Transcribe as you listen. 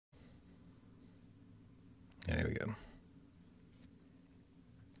There we go.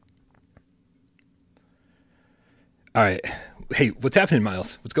 All right. Hey, what's happening,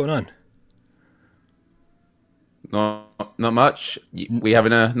 Miles? What's going on? Not much. We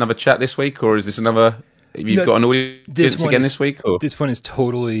having another chat this week, or is this another? You've got an audience again this week, or this one is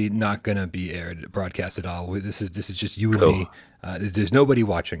totally not going to be broadcast at all. This is just you Cool. and me. There's nobody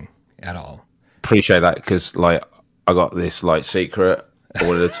watching at all. Appreciate that, because like I got this like secret I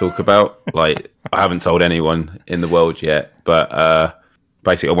wanted to talk about. Like I haven't told anyone in the world yet, but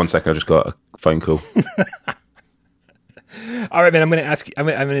basically, 1 second, I just got a phone call. All right, man. I'm going to ask. I'm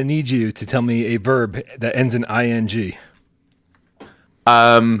going to need you to tell me a verb that ends in ing.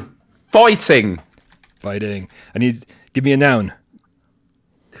 Fighting. Fighting. Give me a noun.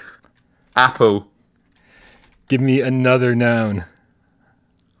 Apple. Give me another noun.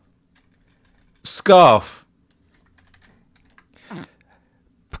 Scarf.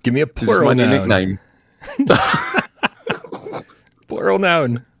 Give me a This is plural my new noun. nickname. Plural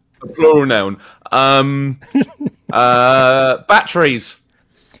noun. A plural noun. Batteries.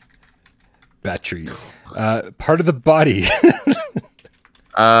 Batteries. Part of the body.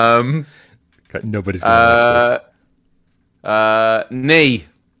 Nobody's going to watch this. Knee.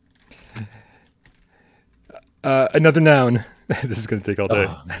 Another noun. This is going to take all day.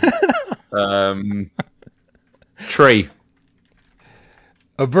 Tree.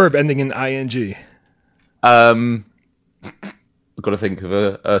 A verb ending in ing. I've got to think of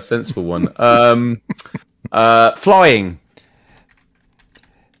a sensible one. Flying.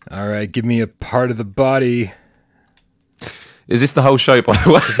 All right, give me a part of the body. Is this the whole show, by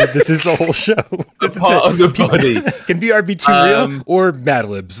the way? This is the whole show. This is Part of the body. It can be RB2 Real or Mad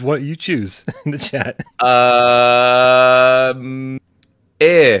Libs. What you choose in the chat.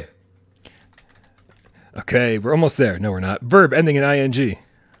 Ear. Okay, we're almost there. No, we're not. Verb ending in ing.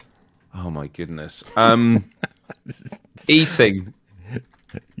 Oh my goodness. Eating.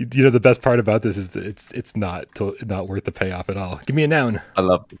 You know the best part about this is that it's not worth the payoff at all. Give me a noun. I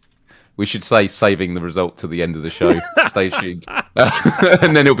love this. We should say saving the result to the end of the show. Stay tuned.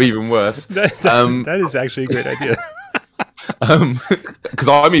 And then it'll be even worse. That is actually a great idea. Because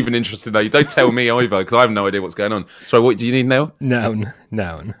I'm even interested now. You don't tell me either, because I have no idea what's going on. So what do you need now? Noun.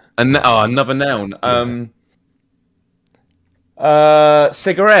 Another noun.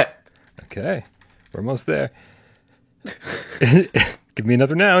 Cigarette. Okay, we're almost there. Give me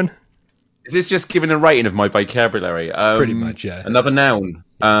another noun. Is this just giving a rating of my vocabulary? Pretty much, yeah. Another noun.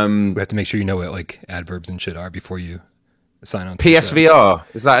 We have to make sure you know what like adverbs and shit are before you sign on. To PSVR.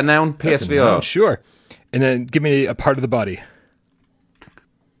 Is that a noun? That's PSVR. a noun, sure. And then give me a part of the body.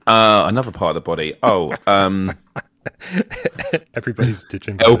 Another part of the body. Oh, Everybody's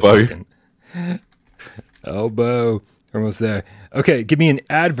ditching. Elbow. Elbow. We're almost there. Okay, give me an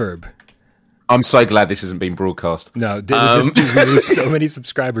adverb. I'm so glad this hasn't been broadcast. No, we lose so many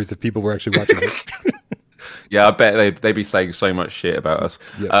subscribers if people were actually watching this. Yeah, I bet they'd be saying so much shit about us.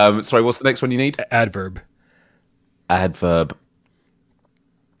 Yep. Sorry, what's the next one you need? Adverb. Adverb.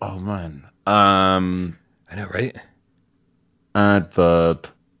 Oh, man. I know, right? Adverb.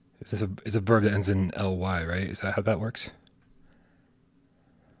 It's a verb that ends in ly, right? Is that how that works?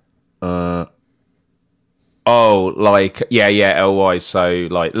 Oh, like, yeah, ly, so,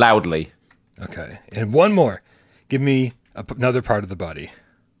 like, loudly. Okay. And one more. Give me another part of the body.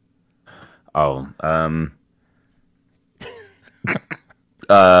 Oh,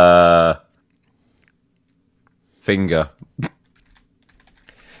 finger.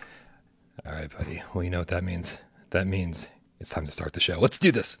 All right, buddy. Well, you know what that means. That means it's time to start the show. Let's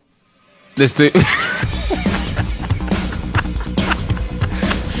do this. Let's do.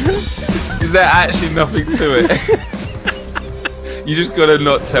 Is there actually nothing to it? You just gotta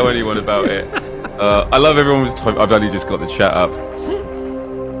not tell anyone about it. I love everyone's time. I've only just got the chat up.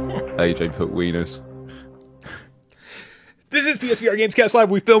 AJ put wieners. This is PSVR GAMESCAST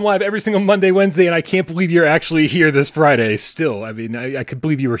Live. We film live every single Monday, Wednesday, and I can't believe you're actually here this Friday still. I mean, I could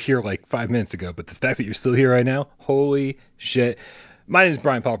believe you were here like 5 minutes ago, but the fact that you're still here right now, holy shit. My name is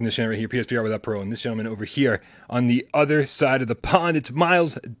Brian Paul from this channel right here, PSVR Without Pro, and this gentleman over here on the other side of the pond, it's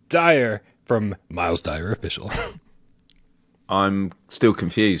Miles Dyer from Miles Dyer Official. I'm still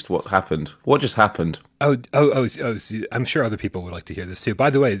confused. What's happened? What just happened? Oh! See, I'm sure other people would like to hear this too. By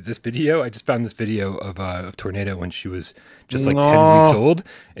the way, this video, I just found this video of Tornado when she was just like 10 weeks old,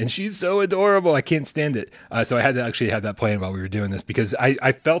 and she's so adorable. I can't stand it. So I had to actually have that playing while we were doing this because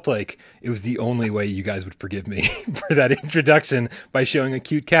I felt like it was the only way you guys would forgive me for that introduction by showing a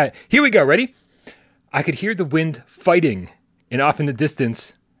cute cat. Here we go. Ready? I could hear the wind fighting, and off in the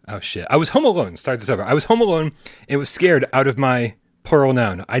distance. Oh shit! I was home alone. Start this over. I was home alone and was scared out of my Plural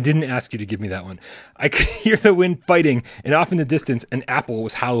noun. I didn't ask you to give me that one. I could hear the wind fighting, and off in the distance, an apple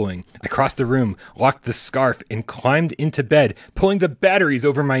was howling. I crossed the room, locked the scarf, and climbed into bed, pulling the batteries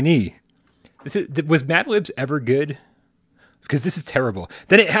over my knee. Was Mad Libs ever good? Because this is terrible.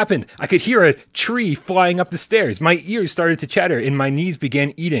 Then it happened. I could hear a tree flying up the stairs. My ears started to chatter, and my knees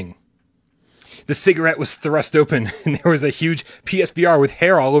began eating. The cigarette was thrust open, and there was a huge PSVR with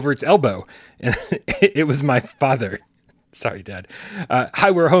hair all over its elbow. And it was my father. Sorry, Dad.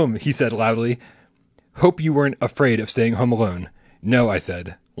 Hi, we're home, he said loudly. Hope you weren't afraid of staying home alone. No, I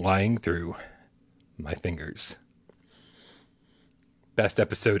said, lying through my fingers. Best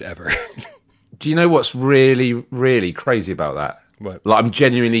episode ever. Do you know what's really, really crazy about that? What? Like, I'm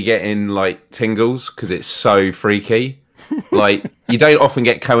genuinely getting, like, tingles because it's so freaky. Like, you don't often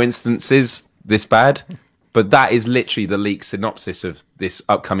get coincidences this bad, but that is literally the leaked synopsis of this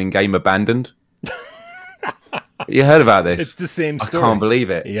upcoming game, Abandoned. You heard about this? It's the same story. I can't believe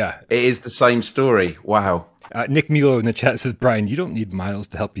it. Yeah. It is the same story. Wow. Nick Milo in the chat says, Brian, you don't need Miles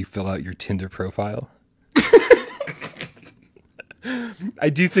to help you fill out your Tinder profile. I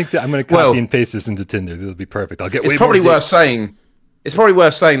do think that I'm going to copy and paste this into Tinder. This will be perfect. I'll get. It's probably worth saying. It's probably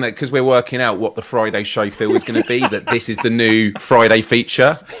worth saying that because we're working out what the Friday show feel is going to be. That this is the new Friday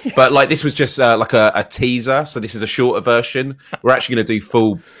feature. But like this was just like a teaser. So this is a shorter version. We're actually going to do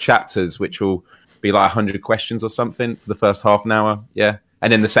full chapters, which will be like 100 questions or something for the first half an hour. Yeah,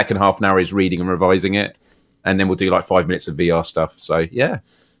 and then the second half an hour is reading and revising it, and then we'll do like 5 minutes of VR stuff. So yeah,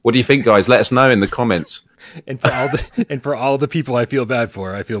 what do you think, guys? Let us know in the comments. And for all the people I feel bad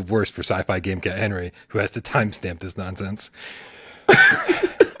for, I feel worse for Sci-Fi Game Cat Henry, who has to timestamp this nonsense.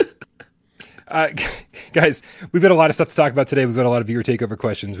 Guys, we've got a lot of stuff to talk about today. We've got a lot of viewer takeover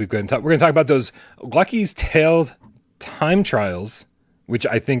questions. We're going to talk about those Lucky's Tales time trials, which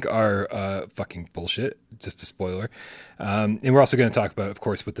I think are fucking bullshit. Just a spoiler. And we're also going to talk about, of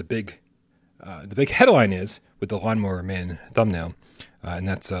course, what the big headline is with the Lawnmower Man thumbnail, and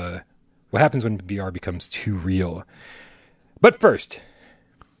that's what happens when VR becomes too real. But first,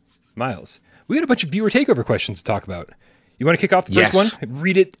 Miles, we got a bunch of viewer takeover questions to talk about. You want to kick off the first one?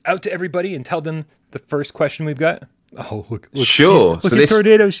 Read it out to everybody and tell them the first question we've got? Oh, look. Sure. Look at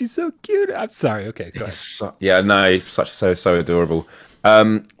Tornado. She's so cute. I'm sorry. Okay, go ahead. Yeah, no, it's so adorable.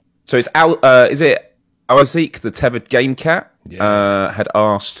 So it's is it Alzik, the tethered game cat, had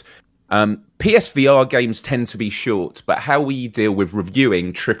asked, PSVR games tend to be short, but how will you deal with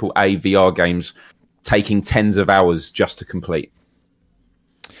reviewing AAA VR games taking tens of hours just to complete?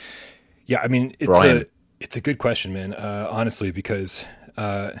 Yeah, I mean, it's a good question, man. Honestly, because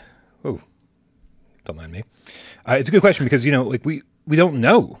don't mind me. It's a good question because like we don't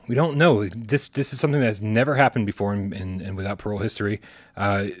know. We don't know. This is something that's never happened before in Without Parole history.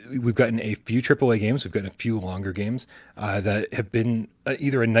 We've gotten a few AAA games. We've gotten a few longer games that have been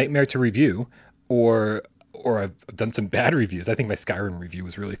either a nightmare to review or I've done some bad reviews. I think my Skyrim review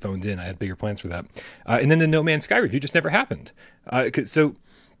was really phoned in. I had bigger plans for that. And then the No Man's Sky review just never happened. So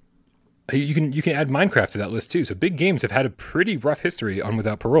you can add Minecraft to that list too. So big games have had a pretty rough history on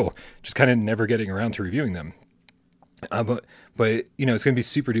Without Parole, just kind of never getting around to reviewing them. But it's going to be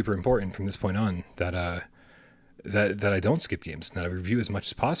super duper important from this point on that I don't skip games, that I review as much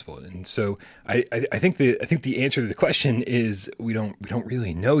as possible. And so I think the answer to the question is we don't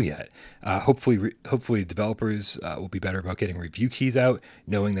really know yet. Hopefully developers will be better about getting review keys out,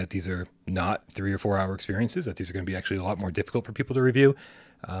 knowing that these are not 3 or 4 hour experiences, that these are going to be actually a lot more difficult for people to review.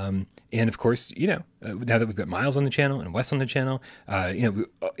 And of course, now that we've got Miles on the channel and Wes on the channel,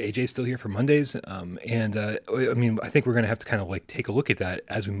 AJ's still here for Mondays. I mean, I think we're going to have to kind of like take a look at that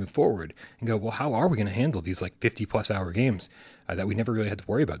as we move forward and go, well, how are we going to handle these like 50+ hour games that we never really had to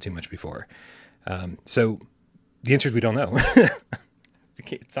worry about too much before? So the answer is we don't know.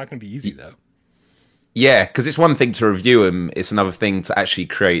 It's not going to be easy though. Yeah, because it's one thing to review them. It's another thing to actually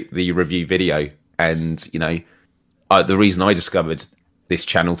create the review video. And, the reason I discovered this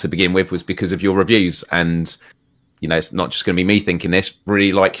channel to begin with was because of your reviews, and it's not just going to be me thinking this.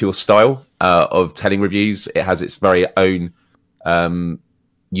 Really like your style of telling reviews. It has its very own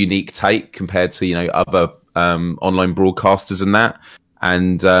unique take compared to other online broadcasters and that.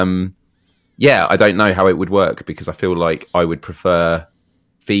 And I don't know how it would work, because I feel like I would prefer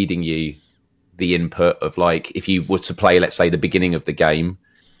feeding you the input of, like, if you were to play, let's say, the beginning of the game,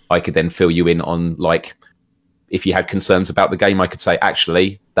 I could then fill you in on, like, if you had concerns about the game, I could say,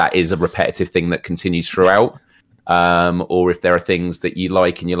 actually, that is a repetitive thing that continues throughout. Or if there are things that you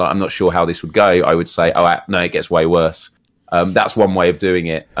like and you're like, I'm not sure how this would go, I would say, oh, no, it gets way worse. That's one way of doing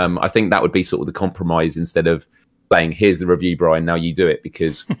it. I think that would be sort of the compromise, instead of saying, here's the review, Brian, now you do it.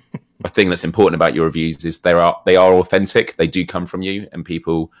 Because, a thing that's important about your reviews is they are authentic. They do come from you, and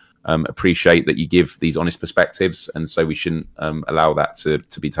people appreciate that you give these honest perspectives, and so we shouldn't allow that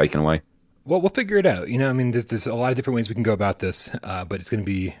to be taken away. Well, we'll figure it out. I mean, there's a lot of different ways we can go about this, but it's going to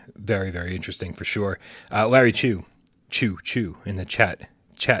be very, very interesting for sure. Larry Chu in the chat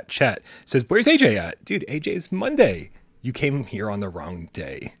says, "Where's AJ at, dude? AJ is Monday. You came here on the wrong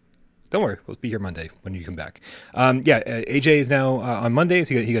day. Don't worry, we'll be here Monday when you come back." AJ is now on Mondays.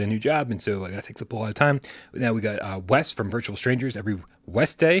 He got a new job, and so that takes up a lot of time. Now we got Wes from Virtual Strangers every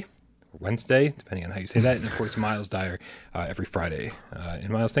Wednesday, depending on how you say that, and of course Miles Dyer every Friday. And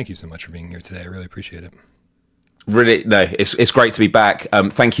Miles, thank you so much for being here today. I really appreciate it. Really, no, it's great to be back.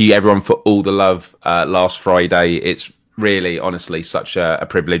 Thank you everyone for all the love last Friday. It's really, honestly, such a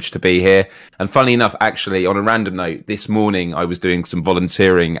privilege to be here. And funnily enough, actually, on a random note, this morning I was doing some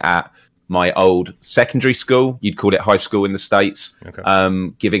volunteering at my old secondary school. You'd call it high school in the States.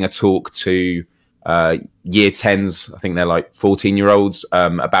 Okay. Giving a talk to year 10s, I think they're like 14-year-olds,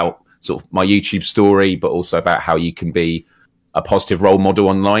 about sort of my YouTube story, but also about how you can be a positive role model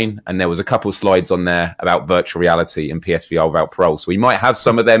online. And there was a couple of slides on there about virtual reality and PSVR without parole. So we might have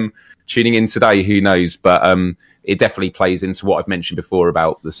some of them tuning in today, who knows? But it definitely plays into what I've mentioned before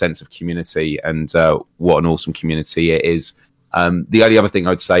about the sense of community and what an awesome community it is. The only other thing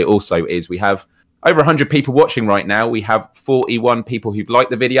I'd say also is we have over 100 people watching right now. We have 41 people who've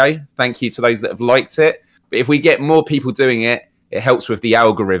liked the video. Thank you to those that have liked it. But if we get more people doing it, it helps with the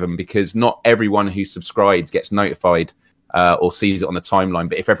algorithm, because not everyone who's subscribed gets notified or sees it on the timeline.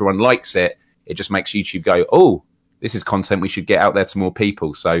 But if everyone likes it, it just makes YouTube go, oh, this is content we should get out there to more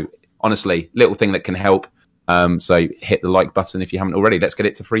people. So honestly, little thing that can help. So hit the like button if you haven't already. Let's get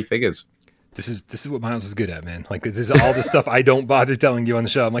it to 3 figures. This is what Miles is good at, man. Like, this is all the stuff I don't bother telling you on the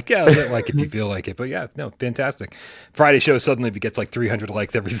show. I'm like, yeah, like if you feel like it. But yeah, no, fantastic. Friday show, suddenly if it gets like 300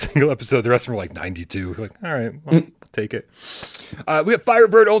 likes every single episode, the rest of them are like 92. Like, all right, well, we'll take it. We have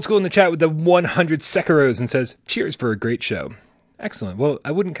Firebird Old School in the chat with the 100 Sekiros and says, cheers for a great show. Excellent. Well,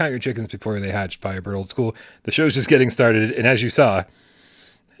 I wouldn't count your chickens before they hatched, Firebird Old School. The show's just getting started. And as you saw,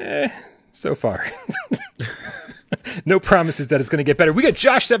 so far. No promises that it's going to get better. We got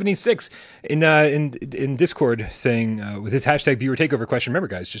Josh76 in Discord saying with his hashtag viewer takeover question. Remember,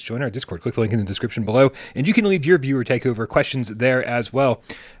 guys, just join our Discord. Click the link in the description below, and you can leave your viewer takeover questions there as well.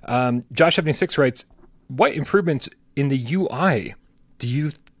 Josh76 writes, what improvements in the UI do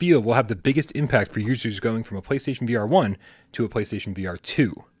you feel will have the biggest impact for users going from a PlayStation VR 1 to a PlayStation VR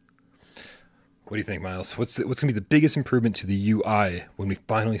 2? What do you think, Miles? What's going to be the biggest improvement to the UI when we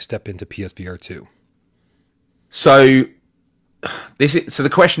finally step into PSVR 2? So the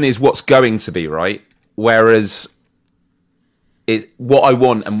question is what's going to be, right? Whereas what I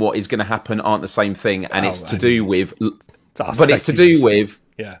want and what is going to happen aren't the same thing, and it's to do with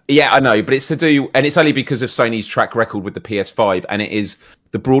yeah, I know, but it's to do, and it's only because of Sony's track record with the PS5, and it is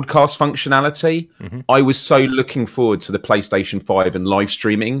the broadcast functionality. Mm-hmm. I was so looking forward to the PlayStation 5 and live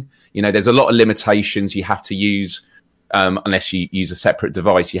streaming. You know, there's a lot of limitations you have to use, unless you use a separate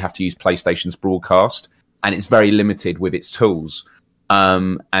device. You have to use PlayStation's broadcast, and it's very limited with its tools.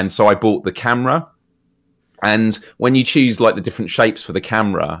 And so I bought the camera, and when you choose like the different shapes for the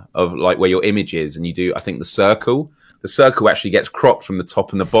camera of like where your image is, and you do, I think the circle actually gets cropped from the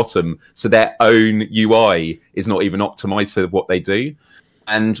top and the bottom. So their own UI is not even optimized for what they do.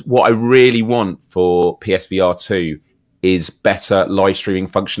 And what I really want for PSVR 2 is better live streaming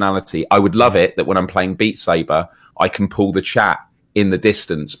functionality. I would love it that when I'm playing Beat Saber, I can pull the chat in the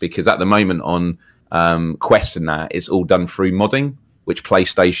distance, because at the moment on Quest and that, it's all done through modding, which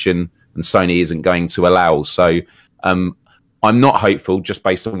PlayStation and Sony isn't going to allow. So I'm not hopeful just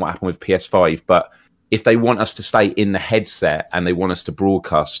based on what happened with PS5, but if they want us to stay in the headset and they want us to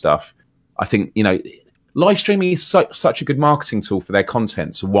broadcast stuff, I think, you know, live streaming is such a good marketing tool for their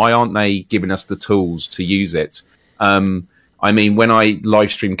content. So why aren't they giving us the tools to use it? I mean, when I live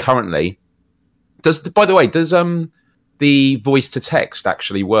stream currently, does the voice to text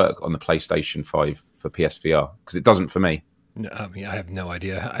actually work on the PlayStation 5 for PSVR? Because it doesn't for me. No, I mean, I have no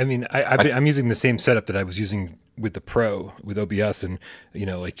idea. I mean, I'm using the same setup that I was using with the Pro, with OBS, and, you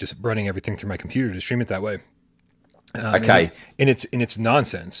know, like just running everything through my computer to stream it that way. Okay. And it's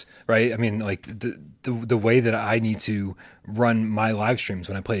nonsense, right? I mean, like the way that I need to run my live streams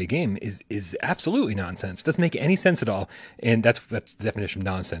when I play a game is absolutely nonsense. It doesn't make any sense at all. And that's the definition of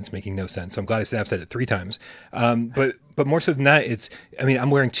nonsense, making no sense. So I'm glad I've said it 3 times. But more so than that, I'm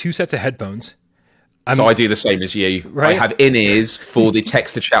wearing 2 sets of headphones. So I do the same as you. Right? I have in-ears for the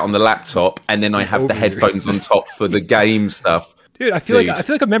text to chat on the laptop, and then I have the headphones on top for the game stuff. Dude, I feel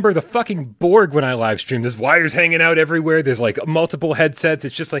like a member of the fucking Borg when I live stream. There's wires hanging out everywhere. There's like multiple headsets.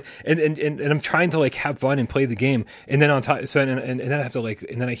 It's just like, and I'm trying to like have fun and play the game. And then on top, so and then I have to like,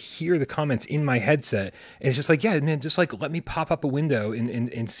 and then I hear the comments in my headset, and it's just like, yeah, man, just like let me pop up a window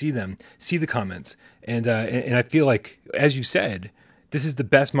and see the comments. And I feel like, as you said, this is the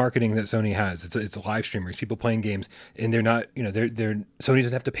best marketing that Sony has. It's live streamers, people playing games, and they're not, Sony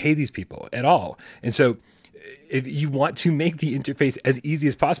doesn't have to pay these people at all. And so, if you want to make the interface as easy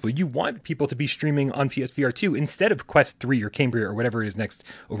as possible, you want people to be streaming on PSVR 2 instead of Quest 3 or Cambria or whatever it is next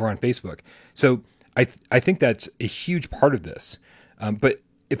over on Facebook. So I think that's a huge part of this. But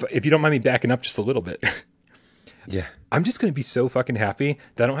if you don't mind me backing up just a little bit, yeah, I'm just going to be so fucking happy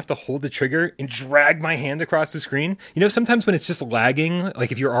that I don't have to hold the trigger and drag my hand across the screen. Sometimes when it's just lagging,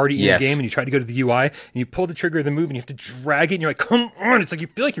 like if you're already in the game and you try to go to the UI and you pull the trigger of the move and you have to drag it and you're like, come on. It's like you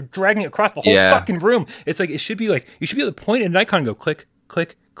feel like you're dragging it across the whole fucking room. It's like, it should be like, you should be able to point at an icon and go click,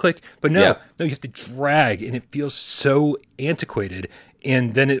 click, click. But no, you have to drag, and it feels so antiquated.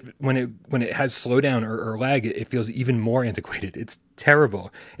 And then when it has slowdown or lag, it feels even more antiquated. It's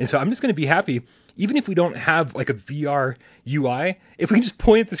terrible. And so I'm just going to be happy, even if we don't have like a VR UI, if we can just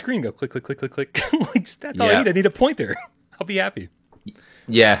point at the screen and go click, click, click, click, click. Like, that's all I need. I need a pointer. I'll be happy.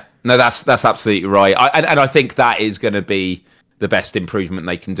 Yeah, no, that's absolutely right. And I think that is going to be the best improvement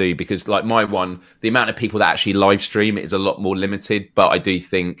they can do, because like my one, the amount of people that actually live stream is a lot more limited, but I do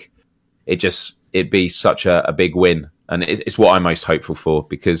think it'd be such a big win. And it's what I'm most hopeful for,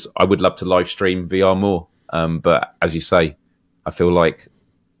 because I would love to live stream VR more. But as you say, I feel like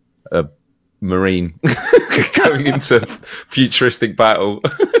a Marine going into futuristic battle.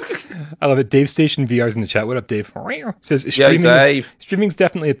 I love it. Dave Station VR's in the chat. What up, Dave? Says streaming's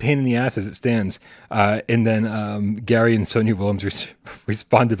definitely a pain in the ass as it stands. And then Gary and Sonia Williams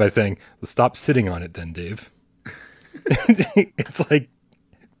responded by saying, well, stop sitting on it then, Dave. It's like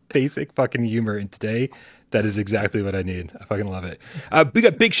basic fucking humor. And today, that is exactly what I need. I fucking love it. We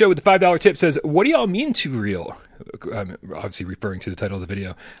got Big Show with the $5 tip says, what do y'all mean too real? Obviously referring to the title of the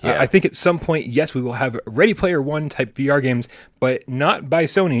video. I think at some point, yes, we will have Ready Player One type VR games, but not by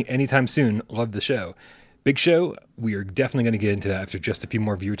Sony anytime soon. Love the show. Big Show, we are definitely going to get into that after just a few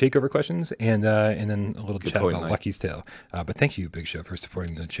more viewer takeover questions and then a little chat about Lucky's Tale. But thank you, Big Show, for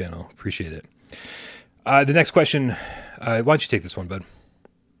supporting the channel. Appreciate it. The next question, why don't you take this one, bud?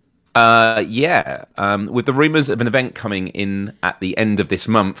 With the rumors of an event coming in at the end of this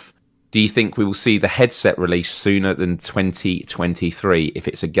month, do you think we will see the headset release sooner than 2023 if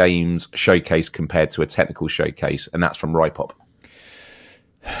it's a games showcase compared to a technical showcase? And that's from Rypop.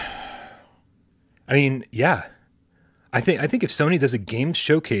 I mean, yeah. I think if Sony does a games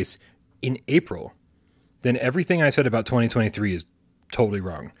showcase in April, then everything I said about 2023 is totally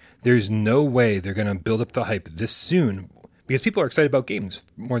wrong. There's no way they're going to build up the hype this soon, because people are excited about games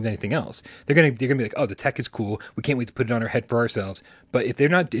more than anything else. They're gonna be like, oh, the tech is cool. We can't wait to put it on our head for ourselves. But if they're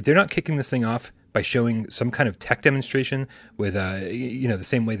not kicking this thing off by showing some kind of tech demonstration with the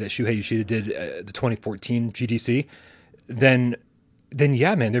same way that Shuhei Yoshida did the 2014 GDC, then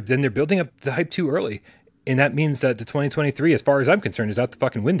yeah, man, they're building up the hype too early, and that means that the 2023, as far as I'm concerned, is out the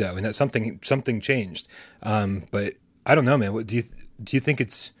fucking window, and that something changed. But I don't know, man. What do you think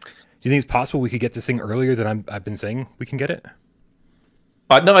it's? Do you think it's possible we could get this thing earlier than I've been saying we can get it?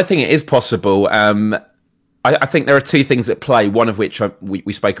 No, I think it is possible. I think there are two things at play, one of which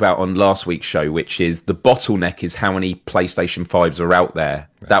we spoke about on last week's show, which is the bottleneck is how many PlayStation 5s are out there.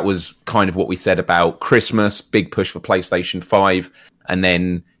 Right. That was kind of what we said about Christmas, big push for PlayStation 5. And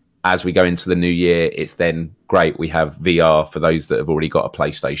then as we go into the new year, it's then great. We have VR for those that have already got a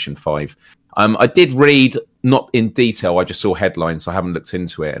PlayStation 5. I did read, not in detail, I just saw headlines, so I haven't looked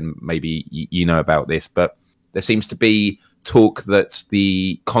into it, and maybe you know about this, but there seems to be talk that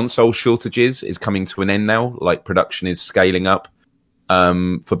the console shortages is coming to an end now, like production is scaling up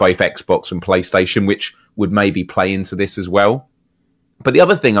for both Xbox and PlayStation, which would maybe play into this as well. But the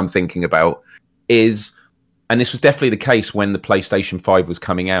other thing I'm thinking about is, and this was definitely the case when the PlayStation 5 was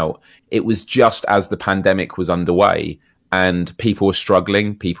coming out, it was just as the pandemic was underway and people were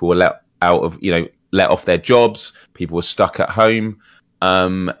struggling, people were let off their jobs, people were stuck at home,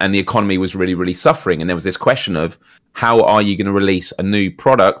 and the economy was really, really suffering. And there was this question of, how are you going to release a new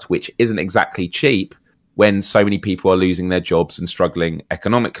product which isn't exactly cheap when so many people are losing their jobs and struggling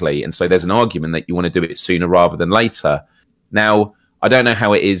economically? And so there's an argument that you want to do it sooner rather than later. Now, I don't know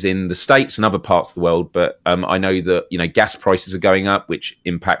how it is in the States and other parts of the world, but I know that gas prices are going up, which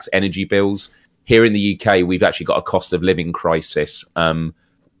impacts energy bills. Here in the UK, we've actually got a cost of living crisis.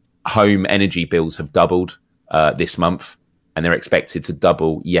 Home energy bills have doubled this month, and they're expected to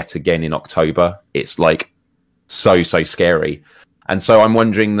double yet again in October. It's like so scary. And so I'm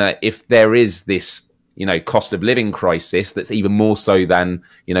wondering that if there is this, cost of living crisis that's even more so than,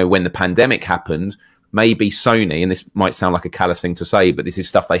 when the pandemic happened, maybe Sony, and this might sound like a callous thing to say, but this is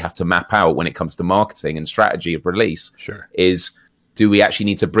stuff they have to map out when it comes to marketing and strategy of release. Sure. Is, do we actually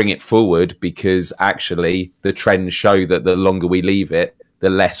need to bring it forward? Because actually the trends show that the longer we leave it, the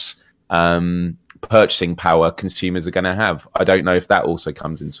less purchasing power consumers are going to have. I don't know if that also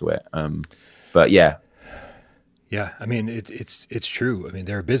comes into it. But yeah. Yeah, I mean, it's true. I mean,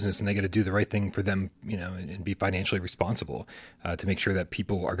 they're a business and they got to do the right thing for them, and be financially responsible to make sure that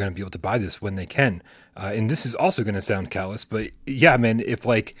people are going to be able to buy this when they can. And this is also going to sound callous, but yeah, man, if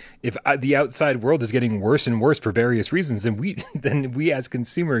the outside world is getting worse and worse for various reasons, then we as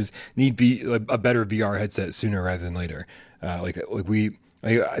consumers need a better VR headset sooner rather than later.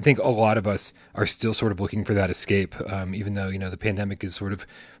 I think a lot of us are still sort of looking for that escape, even though, the pandemic is sort of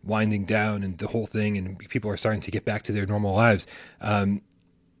winding down and the whole thing, and people are starting to get back to their normal lives.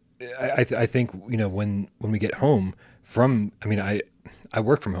 I think, when we get home I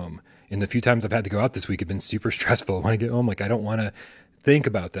work from home, and the few times I've had to go out this week have been super stressful. When I get home, I don't want to think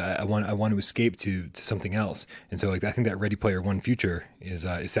about that. I want to escape to something else. And so I think that Ready Player One future is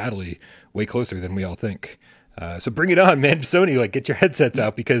sadly way closer than we all think. So bring it on, man. Sony, get your headsets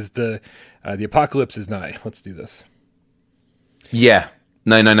out because the apocalypse is nigh. Let's do this. Yeah.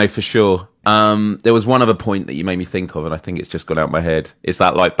 No, for sure. There was one other point that you made me think of, and I think it's just gone out my head. It's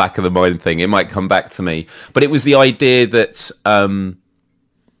that back of the mind thing. It might come back to me, but it was the idea that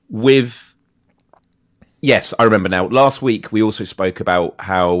yes, I remember now. Last week we also spoke about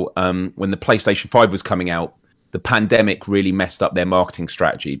how when the PlayStation 5 was coming out, the pandemic really messed up their marketing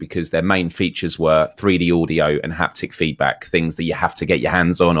strategy because their main features were 3D audio and haptic feedback, things that you have to get your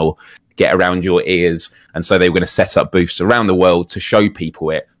hands on or get around your ears. And so they were going to set up booths around the world to show people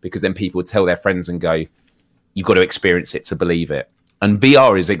it, because then people would tell their friends and go, you've got to experience it to believe it. And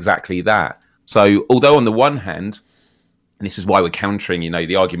VR is exactly that. So although on the one hand, and this is why we're countering,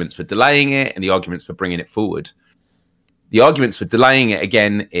 the arguments for delaying it and the arguments for bringing it forward. The arguments for delaying it,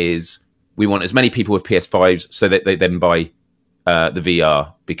 again, is we want as many people with PS5s so that they then buy the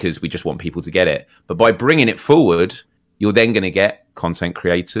VR, because we just want people to get it. But by bringing it forward, you're then going to get content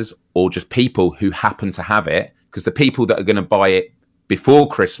creators or just people who happen to have it, because the people that are going to buy it before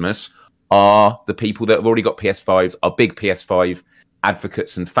Christmas are the people that have already got PS5s, are big PS5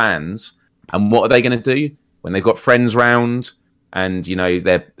 advocates and fans. And what are they going to do when they've got friends round and,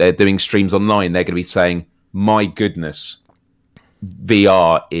 they're doing streams online? They're going to be saying, my goodness,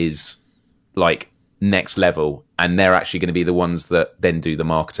 VR is next level, and they're actually going to be the ones that then do the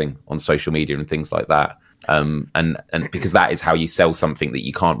marketing on social media and things like that. And because that is how you sell something that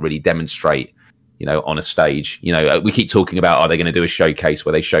you can't really demonstrate, on a stage. We keep talking about, are they going to do a showcase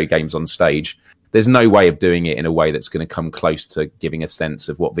where they show games on stage? There's no way of doing it in a way that's going to come close to giving a sense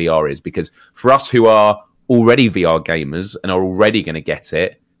of what VR is, because for us who are already VR gamers and are already going to get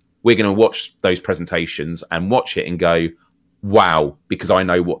it, we're going to watch those presentations and watch it and go, wow, because I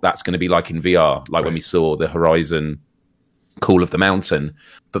know what that's going to be like in VR, like when we saw the Horizon Call of the Mountain.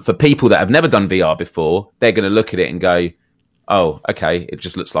 But for people that have never done VR before, they're going to look at it and go, oh, okay, it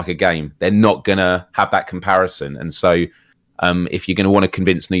just looks like a game. They're not going to have that comparison. And so if you're going to want to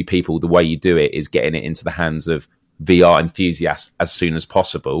convince new people, the way you do it is getting it into the hands of VR enthusiasts as soon as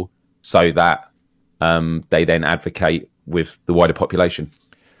possible, so that they then advocate with the wider population.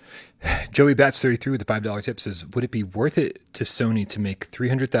 Joey Bats 33 with the $5 tip says, would it be worth it to Sony to make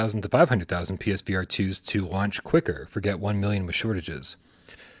 300,000 to 500,000 PSVR 2s to launch quicker? Forget 1 million with shortages.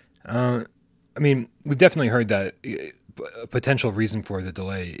 We've definitely heard that a potential reason for the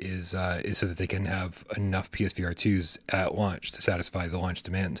delay is so that they can have enough PSVR 2s at launch to satisfy the launch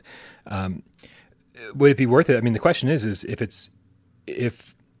demand. Would it be worth it? The question is if it's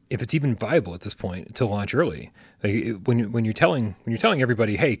even viable at this point to launch early. When you're telling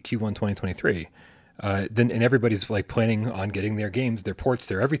everybody, hey, Q1 2023, then and everybody's planning on getting their games, their ports,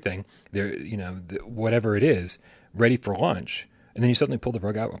 their everything, their whatever it is, ready for launch, and then you suddenly pull the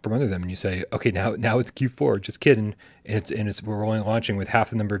rug out from under them and you say, okay, now it's Q4, just kidding, and we're only launching with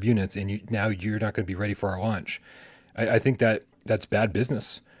half the number of units, and now you're not going to be ready for our launch. I think that's bad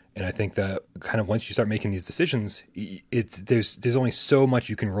business. And I think that kind of once you start making these decisions, there's only so much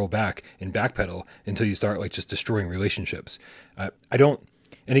you can roll back and backpedal until you start just destroying relationships. I don't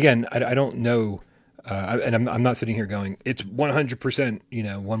know, and I'm not sitting here going it's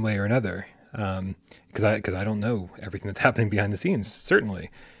 100% one way or another, because I don't know everything that's happening behind the scenes,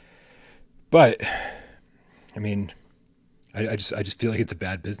 certainly. But I just feel like it's a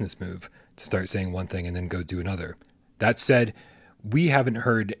bad business move to start saying one thing and then go do another. That said, we haven't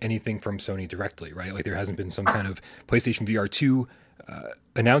heard anything from Sony directly, right? Like there hasn't been some kind of PlayStation VR2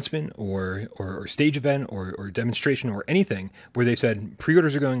 announcement or stage event or demonstration or anything where they said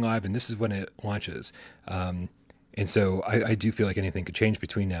pre-orders are going live and this is when it launches. And so I do feel like anything could change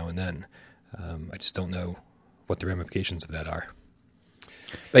between now and then. I just don't know what the ramifications of that are.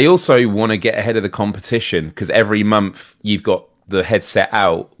 They also want to get ahead of the competition because every month you've got the headset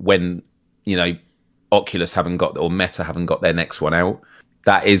out when, you know, Oculus haven't got, or Meta haven't got their next one out.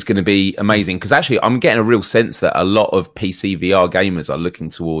 That is going to be amazing because actually I'm getting a real sense that a lot of PC VR gamers are looking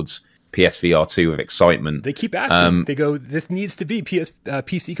towards PSVR2 with excitement. They keep asking. They go, "This needs to be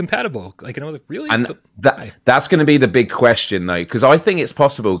PC compatible." Like, you know, really? And that's going to be the big question, though, because I think it's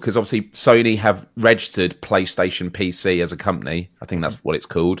possible. Because obviously Sony have registered PlayStation PC as a company. I think that's what it's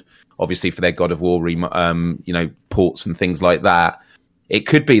called. Obviously for their God of War, you know, ports and things like that. It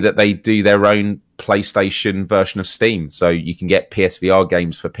could be that they do their own PlayStation version of Steam, so you can get PSVR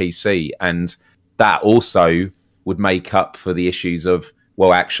games for PC, and that also would make up for the issues of,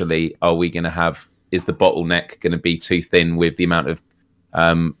 well, actually, are we going to have, is the bottleneck going to be too thin with the amount of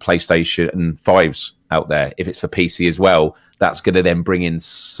PlayStation 5s out there? If it's for PC as well, that's going to then bring in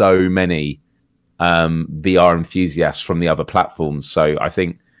so many VR enthusiasts from the other platforms. So I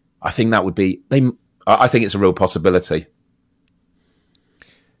think that would be, I think it's a real possibility.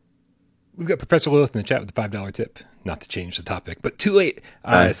 We've got Professor Lilith in the chat with the $5 tip. Not to change the topic, but too late.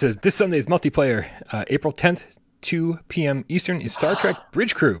 It says, this Sunday is multiplayer. April 10th, 2 p.m. Eastern is Star Trek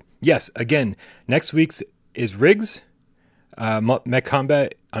Bridge Crew. Yes, again, next week's is Riggs, Mech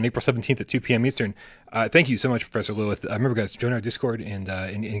Combat on April 17th at 2 p.m. Eastern. Thank you so much, Professor Lilith. Remember, guys, join our Discord and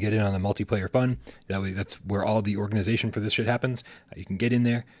get in on the multiplayer fun. That way, that's where all the organization for this shit happens. You can get in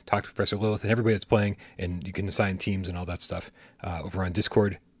there, talk to Professor Lilith and everybody that's playing, and you can assign teams and all that stuff over on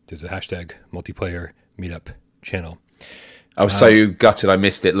Discord. There's a hashtag multiplayer meetup channel. I was so gutted I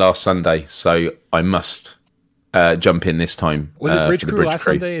missed it last Sunday, so I must jump in this time. Was it Bridge Crew last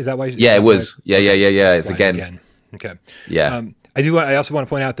Sunday? Is that why? Yeah, it was. Yeah. It's again. Okay. Yeah. I also want to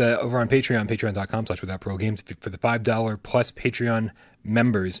point out that over on Patreon, patreon.com/withoutprogames, for the $5 plus Patreon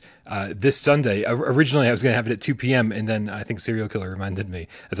members, this Sunday, originally I was going to have it at 2 p.m. and then I think Serial Killer reminded me.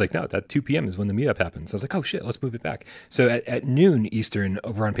 I was like, no, that 2 p.m. is when the meetup happens. I was like, oh shit, let's move it back. So at noon Eastern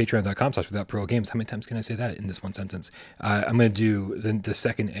over on patreon.com/withoutprogames, how many times can I say that in this one sentence? I'm going to do the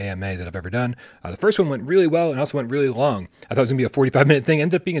second AMA that I've ever done. The first one went really well and also went really long. I thought it was going to be a 45-minute thing.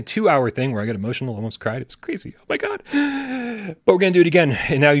 Ended up being a 2-hour thing where I got emotional, almost cried. It was crazy. Oh my God. But we're going to do it again.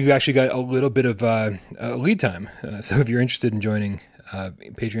 And now you've actually got a little bit of lead time. So if you're interested in joining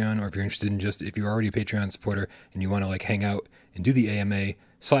Patreon, or if you're interested in just, if you're already a Patreon supporter and you want to like hang out and do the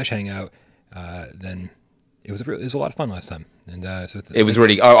AMA/hangout, then it was a lot of fun last time. And so it was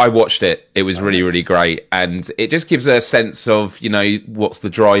really, I watched it. It was really, really great. And it just gives a sense of, you know, what's the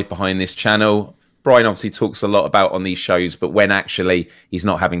drive behind this channel. Brian obviously talks a lot about on these shows, but when actually he's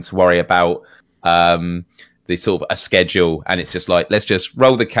not having to worry about the sort of a schedule, and it's just like, let's just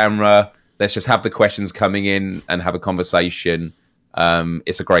roll the camera, let's just have the questions coming in and have a conversation.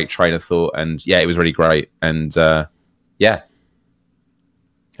 It's a great train of thought, and yeah, it was really great, and yeah,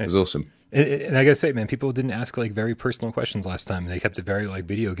 it was awesome. And I gotta say, man, people didn't ask like very personal questions last time. They kept it very like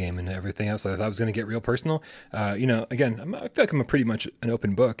video game and everything else. I thought it was gonna get real personal. You know, again, I feel like I'm pretty much an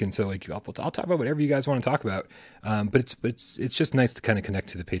open book, and so like I'll talk about whatever you guys want to talk about. But it's just nice to kind of connect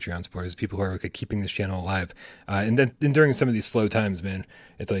to the Patreon supporters, people who are like, keeping this channel alive. And then during some of these slow times, man,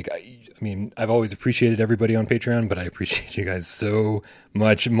 it's like I mean, I've always appreciated everybody on Patreon, but I appreciate you guys so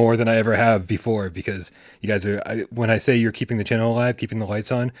much more than I ever have before, because you guys are. When I say you're keeping the channel alive, keeping the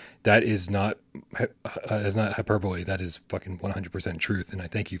lights on, that is not hyperbole. That is fucking 100% truth, and I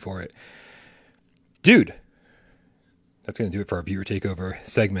thank you for it, dude. That's gonna do it for our viewer takeover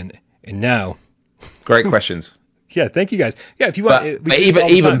segment. And now, great questions. Yeah, thank you guys. Yeah, if you want, but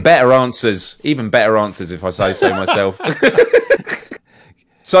even better answers. Even better answers, if I say so myself.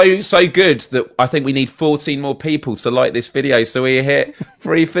 So good that I think we need 14 more people to like this video, so we hit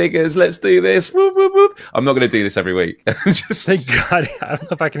 3 figures. Let's do this. Whoop, whoop, whoop. I'm not going to do this every week. Just thank God. I don't know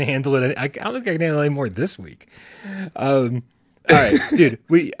if I can handle it. I don't think I can handle any more this week. All right, dude.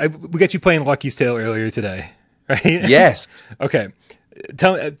 We got you playing Lucky's Tale earlier today, right? Yes. Okay.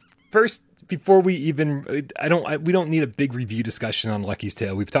 Tell me first. Before we even, we don't need a big review discussion on Lucky's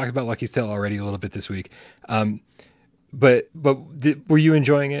Tale. We've talked about Lucky's Tale already a little bit this week. But were you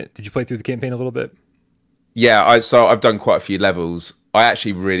enjoying it? Did you play through the campaign a little bit? Yeah, I've done quite a few levels. I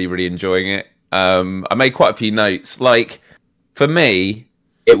actually really enjoying it. I made quite a few notes. Like, for me,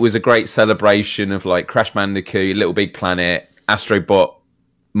 it was a great celebration of like Crash Bandicoot, Little Big Planet, Astro Bot,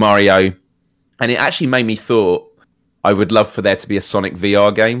 Mario, and it actually made me thought, I would love for there to be a Sonic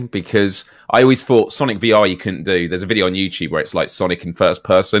VR game, because I always thought Sonic VR you couldn't do. There's a video on YouTube where it's like Sonic in first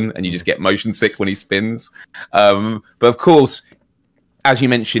person and you just get motion sick when he spins. But of course, as you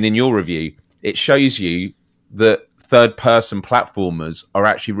mentioned in your review, it shows you that third person platformers are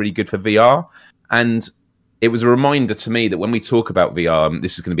actually really good for VR. And it was a reminder to me that when we talk about VR,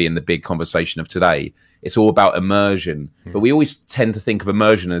 this is going to be in the big conversation of today, it's all about immersion. But we always tend to think of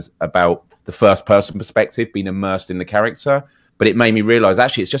immersion as about the first person perspective, being immersed in the character. But it made me realize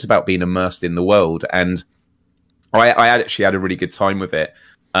actually it's just about being immersed in the world. And I actually had a really good time with it.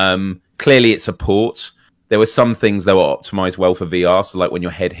 Clearly it's a port. There were some things that were optimized well for VR. So like when your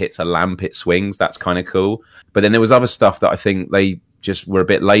head hits a lamp, it swings. That's kind of cool. But then there was other stuff that I think they just were a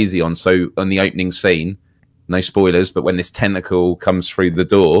bit lazy on. So on the opening scene, no spoilers, but when this tentacle comes through the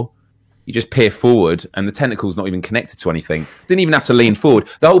door, you just peer forward and the tentacle's not even connected to anything. Didn't even have to lean forward.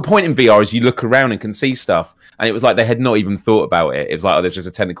 The whole point in VR is you look around and can see stuff. And it was like they had not even thought about it. It was like, oh, there's just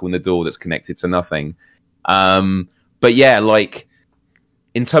a tentacle in the door that's connected to nothing. But yeah, like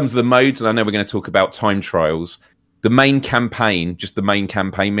in terms of the modes, and I know we're going to talk about time trials, the main campaign, just the main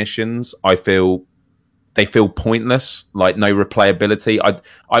campaign missions, I feel they feel pointless, like no replayability.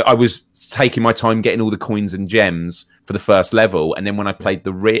 I was taking my time getting all the coins and gems for the first level, and then when I played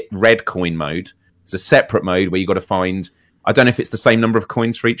the red coin mode, it's a separate mode where you got to find, I don't know if it's the same number of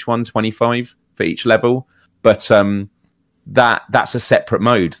coins for each one, 25 for each level, but that's a separate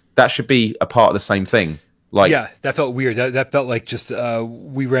mode. That should be a part of the same thing. Like, yeah, that felt weird. That felt like just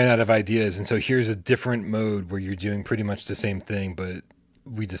we ran out of ideas, and so here's a different mode where you're doing pretty much the same thing, but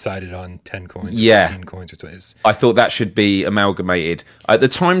we decided on 10 coins, 15 coins or 20. I thought that should be amalgamated. The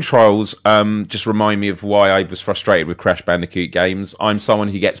time trials just remind me of why I was frustrated with Crash Bandicoot games. I'm someone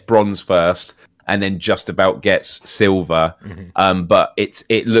who gets bronze first and then just about gets silver. But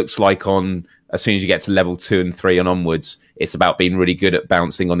it looks like as soon as you get to level 2 and 3 and onwards, it's about being really good at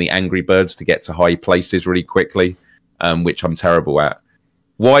bouncing on the Angry Birds to get to high places really quickly, which I'm terrible at.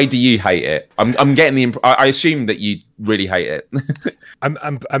 Why do you hate it? I'm getting I assume that you really hate it.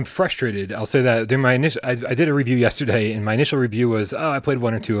 I'm frustrated. I'll say that during my initial, I did a review yesterday, and my initial review was, I played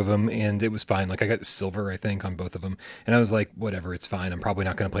 1 or 2 of them, and it was fine. Like I got silver, I think, on both of them, and I was like, whatever, it's fine. I'm probably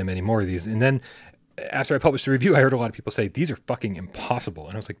not going to play many more of these. And then after I published the review, I heard a lot of people say these are fucking impossible,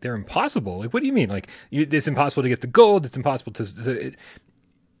 and I was like, they're impossible. Like, what do you mean? Like, it's impossible to get the gold. It's impossible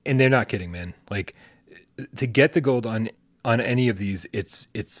and they're not kidding, man. Like, to get the gold on any of these,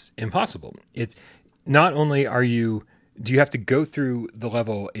 it's impossible. It's not only do you have to go through the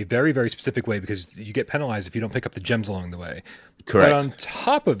level a very, very specific way because you get penalized if you don't pick up the gems along the way. Correct. But on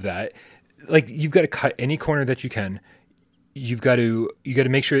top of that, like, you've got to cut any corner that you can. You got to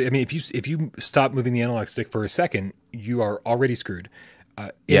make sure. I mean, if you stop moving the analog stick for a second, you are already screwed.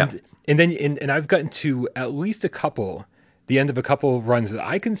 And then I've gotten to at least the end of a couple of runs that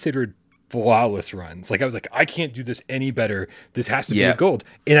I considered flawless runs. Like I was like, I can't do this any better. This has to be a gold.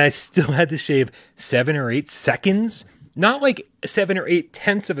 And I still had to shave 7 or 8 seconds, not like 7 or 8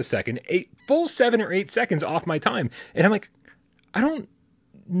 tenths of a second, a full 7 or 8 seconds off my time. And I'm like, I don't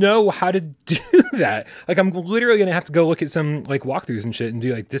know how to do that. Like, I'm literally going to have to go look at some like walkthroughs and shit and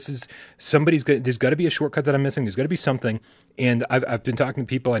do like, there's got to be a shortcut that I'm missing. There's got to be something. And I've been talking to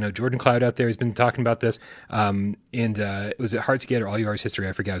people. I know Jordan Cloud out there has been talking about this. Was it Hard to Get or All Yours History?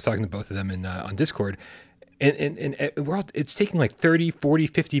 I forget. I was talking to both of them on Discord. And it's taking like 30, 40,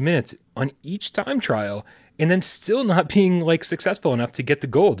 50 minutes on each time trial and then still not being like successful enough to get the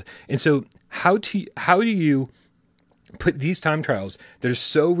gold. And so how do you put these time trials that are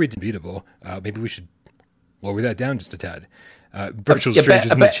so repeatable? Maybe we should lower that down just a tad. Virtual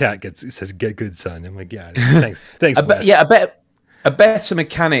Strangers in the chat says, "Get good, son." I'm like, yeah, thanks. A better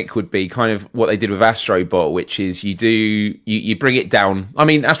mechanic would be kind of what they did with Astrobot, which is you bring it down. I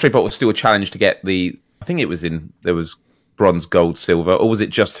mean, Astrobot was still a challenge to get I think there was bronze, gold, silver, or was it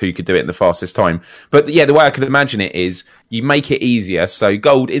just who could do it in the fastest time? But yeah, the way I could imagine it is you make it easier. So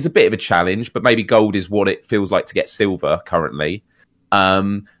gold is a bit of a challenge, but maybe gold is what it feels like to get silver currently.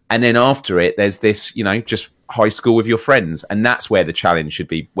 And then after it, there's this, just high score with your friends, and that's where the challenge should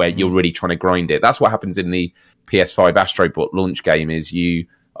be, where you're really trying to grind it. That's what happens in the PS5 Astrobot launch game. Is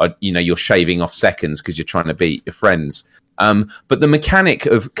you're shaving off seconds because you're trying to beat your friends. But the mechanic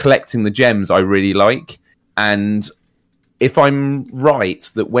of collecting the gems I really like, and if I'm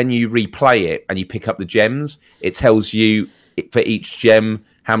right that when you replay it and you pick up the gems, it tells you for each gem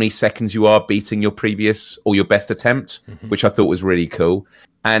how many seconds you are beating your previous or your best attempt, which I thought was really cool.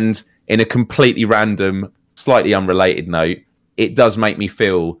 And in a completely random, slightly unrelated note, it does make me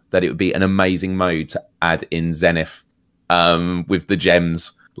feel that it would be an amazing mode to add in Zenith with the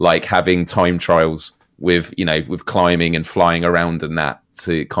gems, like having time trials with with climbing and flying around and that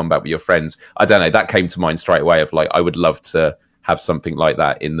to combat with your friends. I don't know. That came to mind straight away of like, I would love to have something like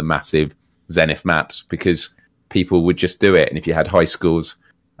that in the massive Zenith maps, because people would just do it. And if you had high scores,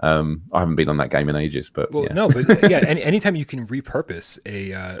 I haven't been on that game in ages, but well, yeah. no, but yeah, anytime you can repurpose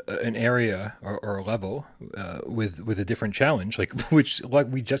an area or a level with a different challenge, like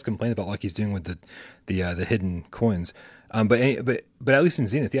we just complained about, like he's doing with the hidden coins. But at least in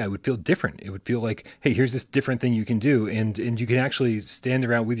Zenith, yeah, it would feel different. It would feel like, hey, here's this different thing you can do, and you can actually stand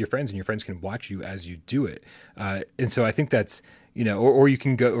around with your friends, and your friends can watch you as you do it. And so I think that's, or you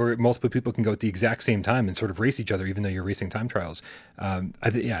can go, or multiple people can go at the exact same time and sort of race each other, even though you're racing time trials.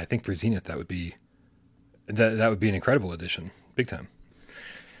 I think for Zenith that would be an incredible addition, big time.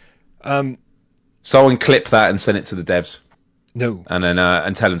 Someone clip that and send it to the devs. No, and then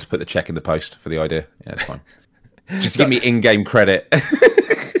and tell them to put the check in the post for the idea. Yeah, it's fine. Just give me in-game credit.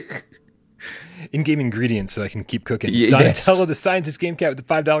 In-game ingredients so I can keep cooking. Yes. Donatello, the scientist game cat with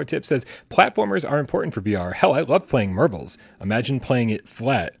the $5 tip, says, platformers are important for VR. Hell, I love playing Marvels. Imagine playing it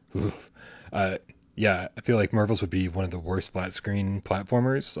flat. Yeah, I feel like Marvels would be one of the worst flat screen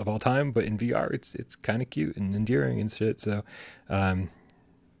platformers of all time, but in VR, it's kind of cute and endearing and shit. So,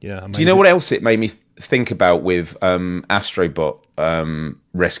 yeah. Do you know what else it made me think about with Astrobot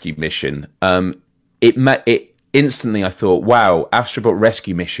Rescue Mission? It instantly I thought, wow, Astrobot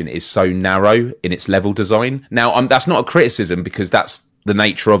Rescue Mission is so narrow in its level design. Now, that's not a criticism, because that's the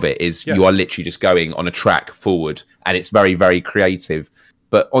nature of it, is you are literally just going on a track forward, and it's very, very creative.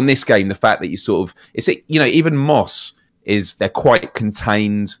 But on this game, the fact that you sort of, even Moss they're quite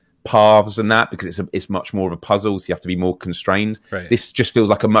contained paths and that, because it's much more of a puzzle, so you have to be more constrained. Right. This just feels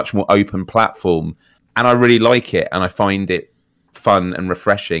like a much more open platform, and I really like it, and I find it fun and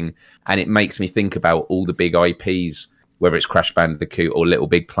refreshing, and it makes me think about all the big IPs, whether it's Crash Bandicoot or Little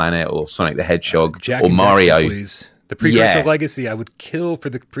Big Planet or Sonic the Hedgehog Jack or and Mario. Dexter, please. The Precursor Legacy, I would kill for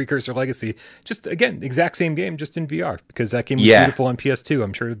the Precursor Legacy. Just, again, exact same game, just in VR, because that game was beautiful on PS2.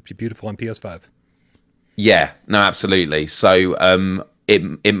 I'm sure it'd be beautiful on PS5. Yeah, no, absolutely. So, I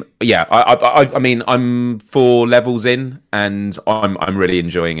mean, I'm 4 levels in, and I'm really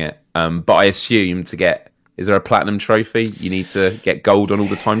enjoying it. But I assume is there a platinum trophy? You need to get gold on all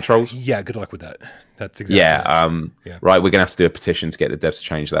the time trials? Yeah, good luck with that. That's exactly right, we're going to have to do a petition to get the devs to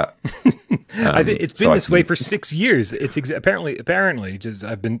change that. I think it's been this way for 6 years. It's apparently just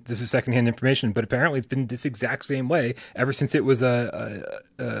this is secondhand information, but apparently it's been this exact same way ever since it was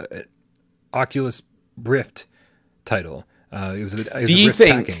a Oculus Rift title. It was a Rift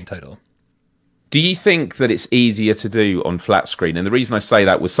packing title. Do you think that it's easier to do on flat screen? And the reason I say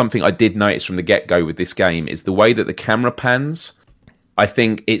that was something I did notice from the get-go with this game is the way that the camera pans. I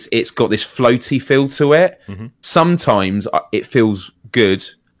think it's got this floaty feel to it. Mm-hmm. Sometimes it feels good,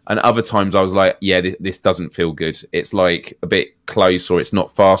 and other times I was like, yeah, this doesn't feel good. It's like a bit close, or it's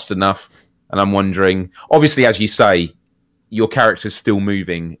not fast enough. And I'm wondering, obviously, as you say, your character's still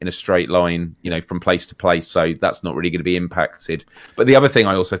moving in a straight line, from place to place, so that's not really going to be impacted. But the other thing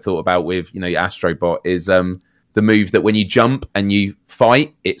I also thought about with, Astrobot is the move that when you jump and you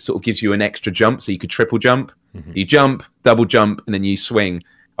fight, it sort of gives you an extra jump, so you could triple jump. Mm-hmm. You jump, double jump, and then you swing.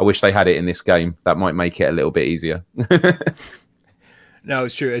 I wish they had it in this game. That might make it a little bit easier. No,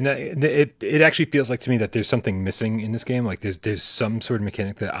 it's true, and it actually feels like to me that there's something missing in this game. Like there's some sort of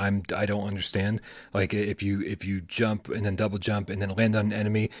mechanic that I don't understand. Like if you jump and then double jump and then land on an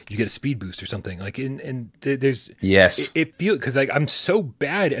enemy, you get a speed boost or something. Like and there's it feels, because like I'm so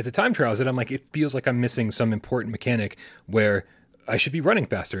bad at the time trials that I'm like, it feels like I'm missing some important mechanic where I should be running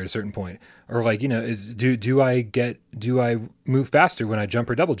faster at a certain point, or like do I move faster when I jump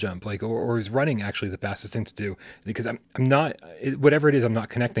or double jump, like or is running actually the fastest thing to do? Because I'm not, whatever it is, I'm not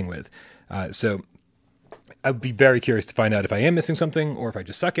connecting with. So I'd be very curious to find out if I am missing something, or if I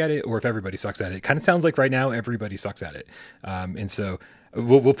just suck at it, or if everybody sucks at it. It kind of sounds like right now everybody sucks at it, and so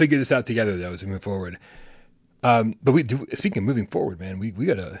we'll figure this out together though as we move forward. But speaking of moving forward, man, we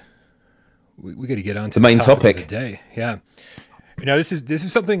gotta get on to the main topic of the day. Yeah. This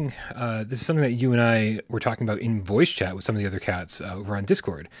is something that you and I were talking about in voice chat with some of the other cats over on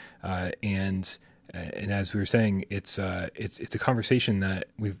Discord, and as we were saying, it's a conversation that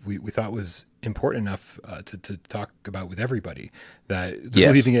we thought was important enough to talk about with everybody. That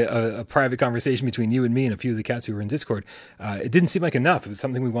just leaving it a private conversation between you and me and a few of the cats who were in Discord, it didn't seem like enough. It was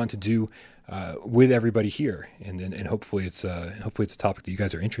something we wanted to do with everybody here, and hopefully it's a topic that you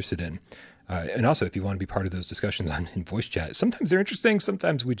guys are interested in. And also, if you want to be part of those discussions in voice chat, sometimes they're interesting.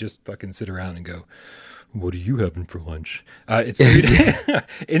 Sometimes we just fucking sit around and go, what are you having for lunch? It's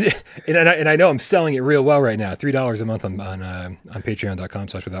and I know I'm selling it real well right now. $3 a month on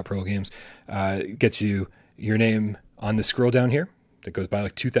patreon.com/withoutparolgames gets you your name on the scroll down here that goes by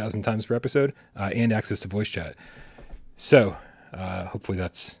like 2,000 times per episode, and access to voice chat. So hopefully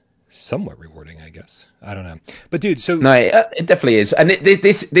that's somewhat rewarding, I guess. I don't know. But dude, so... No, it definitely is. And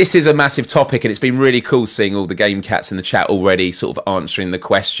this is a massive topic, and it's been really cool seeing all the game cats in the chat already sort of answering the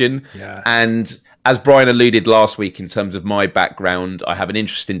question. Yeah. And as Brian alluded last week, in terms of my background, I have an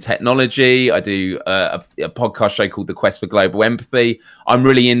interest in technology. I do a podcast show called The Quest for Global Empathy. I'm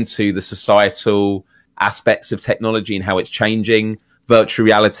really into the societal aspects of technology and how it's changing. Virtual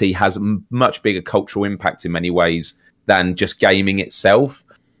reality has a much bigger cultural impact in many ways than just gaming itself.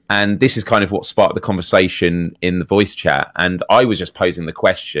 And this is kind of what sparked the conversation in the voice chat. And I was just posing the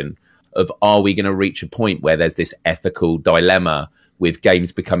question of, are we going to reach a point where there's this ethical dilemma with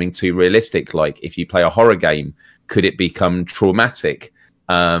games becoming too realistic? Like if you play a horror game, could it become traumatic?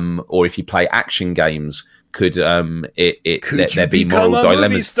 Or if you play action games, could there be moral dilemmas?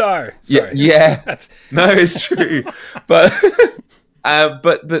 Movie star? Sorry. Yeah. No, it's true. But I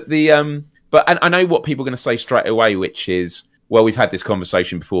know what people are going to say straight away, which is, well, we've had this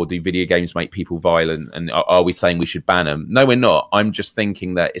conversation before. Do video games make people violent? And are we saying we should ban them? No, we're not. I'm just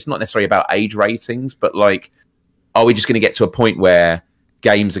thinking that it's not necessarily about age ratings, but like, are we just going to get to a point where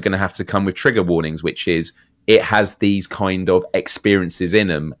games are going to have to come with trigger warnings, which is it has these kind of experiences in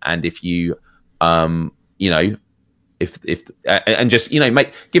them. And if you, and just,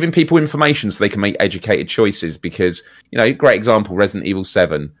 giving people information so they can make educated choices, because, great example, Resident Evil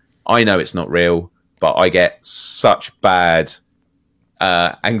 7. I know it's not real, but I get such bad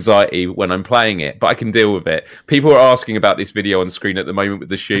anxiety when I'm playing it, but I can deal with it. People are asking about this video on screen at the moment with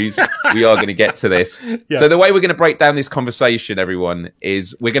the shoes. We are going to get to this. Yeah. So the way we're going to break down this conversation, everyone,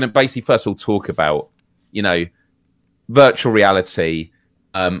 is we're going to basically first of all talk about, virtual reality.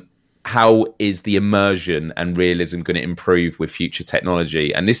 How is the immersion and realism going to improve with future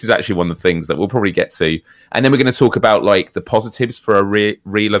technology? And this is actually one of the things that we'll probably get to. And then we're going to talk about like the positives for a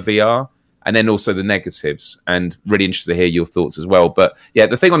realer VR, and then also the negatives, and really interested to hear your thoughts as well. But yeah,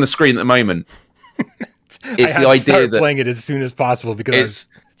 the thing on the screen at the moment, it's the idea that playing it as soon as possible because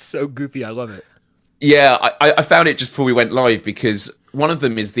it's so goofy. I love it. Yeah, I found it just before we went live, because one of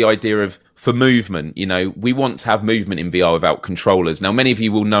them is the idea of for movement. We want to have movement in VR without controllers. Now, many of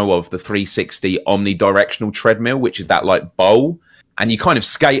you will know of the 360 omnidirectional treadmill, which is that like bowl, and you kind of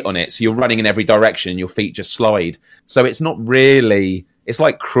skate on it. So you're running in every direction and your feet just slide. So it's not really, it's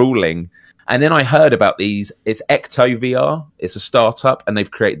like crawling. And then I heard about these, it's Ecto VR, it's a startup, and they've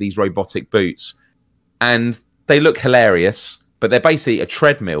created these robotic boots. And they look hilarious, but they're basically a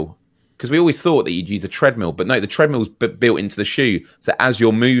treadmill. Because we always thought that you'd use a treadmill, but no, the treadmill's built into the shoe. So as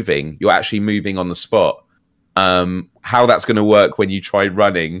you're moving, you're actually moving on the spot. How that's going to work when you try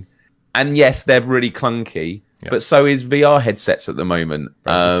running. And yes, they're really clunky, but so is VR headsets at the moment.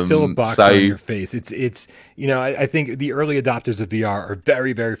 Right. It's still a box on your face. It's I think the early adopters of VR are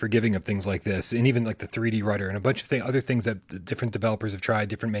very, very forgiving of things like this, and even like the 3D rudder and a bunch of other things that different developers have tried,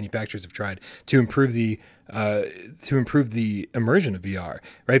 different manufacturers have tried to improve the immersion of VR,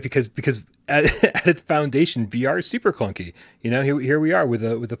 right? Because at its foundation, VR is super clunky. Here we are with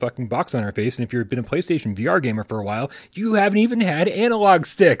a fucking box on our face, and if you've been a PlayStation VR gamer for a while, you haven't even had analog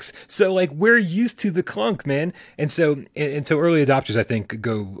sticks. So like we're used to the clunk, man. And so early adopters, I think,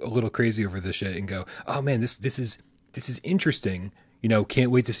 go a little crazy over this shit and go, oh man, this is interesting.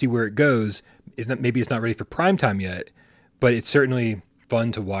 Can't wait to see where it goes. Maybe it's not ready for prime time yet, but it's certainly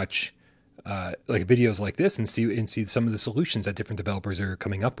fun to watch like videos like this and see some of the solutions that different developers are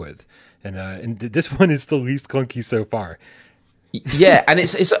coming up with. And this one is the least clunky so far. Yeah, and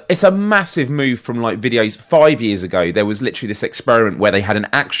it's a massive move from like videos 5 years ago. There was literally this experiment where they had an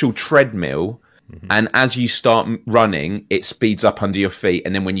actual treadmill, and as you start running, it speeds up under your feet,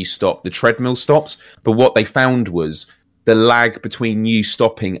 and then when you stop, the treadmill stops. But what they found was the lag between you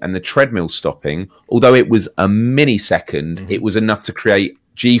stopping and the treadmill stopping, although it was a millisecond, it was enough to create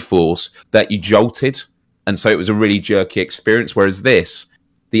G-force that you jolted, and so it was a really jerky experience. Whereas this,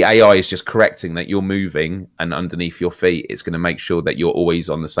 the AI is just correcting that you're moving, and underneath your feet, it's going to make sure that you're always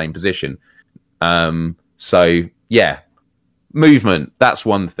on the same position. So yeah, movement, that's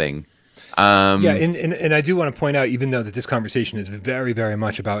one thing. And I do want to point out, even though that this conversation is very, very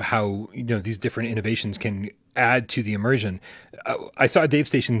much about how these different innovations can add to the immersion, I saw Dave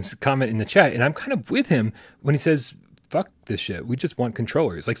Station's comment in the chat, and I'm kind of with him when he says, fuck this shit, we just want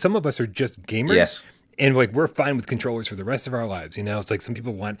controllers. Like, some of us are just gamers, And like we're fine with controllers for the rest of our lives, you know. It's like some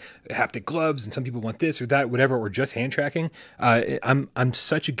people want haptic gloves, and some people want this or that, whatever, or just hand tracking. I'm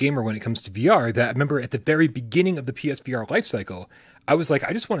such a gamer when it comes to VR that I remember at the very beginning of the PSVR life cycle, I was like,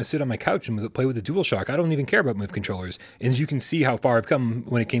 I just want to sit on my couch and play with a DualShock. I don't even care about Move controllers. And you can see how far I've come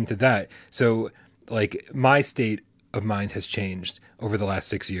when it came to that. So like my state of mind has changed over the last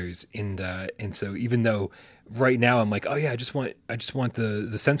 6 years, and so even though right now I'm like, oh yeah, I just want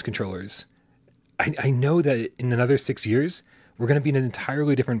the Sense controllers. I know that in another 6 years, we're going to be in an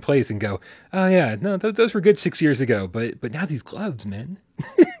entirely different place and go, oh yeah, no, those were good 6 years ago. But now these gloves, man.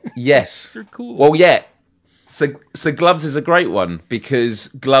 Yes. They're cool. Well, yeah. So gloves is a great one, because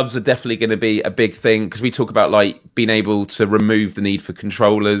gloves are definitely going to be a big thing, because we talk about like being able to remove the need for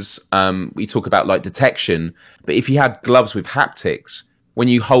controllers. We talk about like detection. But if you had gloves with haptics, when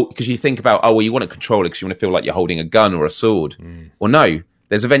you hold, because you think about, oh, well, you want a controller because you want to feel like you're holding a gun or a sword. Well, no.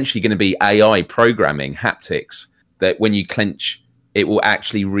 There's eventually going to be AI programming, haptics, that when you clench, it will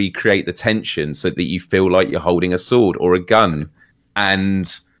actually recreate the tension so that you feel like you're holding a sword or a gun.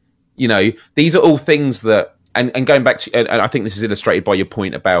 And, you know, these are all things that, and going back to, and I think this is illustrated by your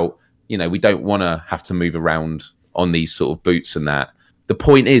point about, you know, we don't want to have to move around on these sort of boots and that. The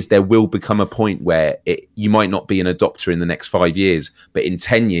point is, there will become a point where you might not be an adopter in the next 5 years, but in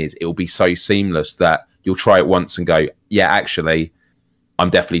 10 years, it will be so seamless that you'll try it once and go, yeah, actually, I'm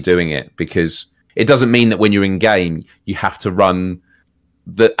definitely doing it. Because it doesn't mean that when you're in game, you have to run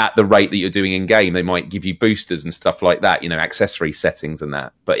at the rate that you're doing in game. They might give you boosters and stuff like that, you know, accessory settings and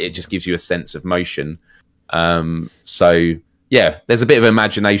that, but it just gives you a sense of motion. So yeah, there's a bit of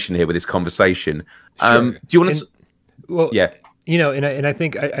imagination here with this conversation. Sure. Do you want to? Well, yeah, you know, and I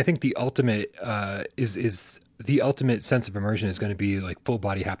think the ultimate is the ultimate sense of immersion is going to be like full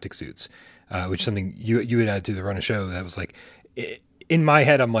body haptic suits, which is something you had added to the Run a Show that was like. In my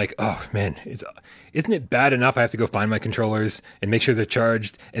head, I'm like, oh man, isn't it bad enough I have to go find my controllers and make sure they're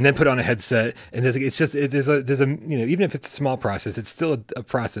charged and then put on a headset? And there's a you know, even if it's a small process, it's still a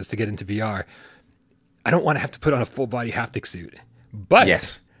process to get into VR. I don't want to have to put on a full body haptic suit, but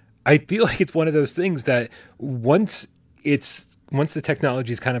yes, I feel like it's one of those things that once the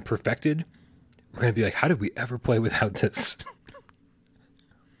technology is kind of perfected, we're going to be like, how did we ever play without this?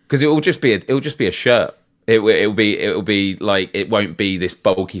 Because it will just be a shirt. It'll be like, it won't be this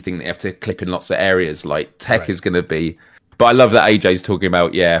bulky thing that you have to clip in lots of areas. Like tech is going to be, but I love that AJ's talking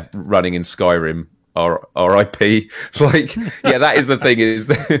about running in Skyrim or RIP. Like that is the thing is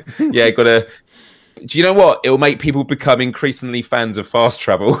that, do you know what? It'll make people become increasingly fans of fast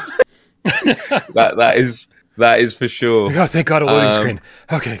travel. That is for sure. Oh, thank God, a loading screen.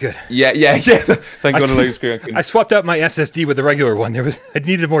 Okay, good. Yeah. Thank God, a loading screen. I swapped out my SSD with the regular one. I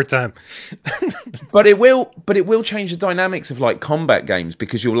needed more time. But it will change the dynamics of like combat games,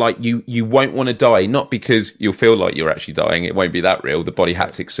 because you won't want to die, not because you'll feel like you're actually dying. It won't be that real. The body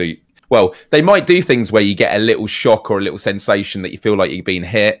haptic suit. Well, they might do things where you get a little shock or a little sensation that you feel like you're being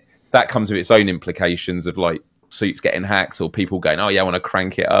hit. That comes with its own implications of like suits getting hacked or people going, oh yeah, I want to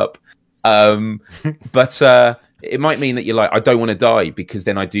crank it up. But it might mean that you're like, I don't want to die, because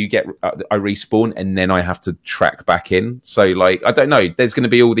then I respawn and then I have to track back in. So like, I don't know, there's going to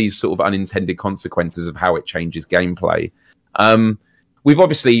be all these sort of unintended consequences of how it changes gameplay. We've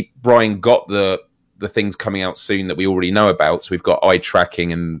obviously, Brian, got the things coming out soon that we already know about. So we've got eye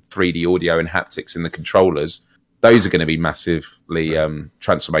tracking and 3D audio and haptics in the controllers. Those are going to be massively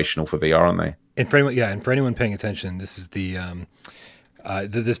transformational for VR, aren't they? And for anyone paying attention, this is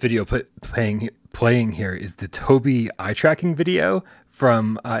this video playing here is the Toby eye tracking video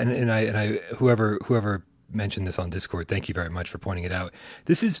from and I whoever mentioned this on Discord, thank you very much for pointing it out.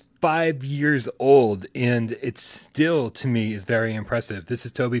 This is 5 years old and it's still, to me, is very impressive. This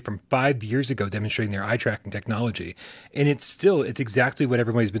is Toby from 5 years ago demonstrating their eye tracking technology, and it's exactly what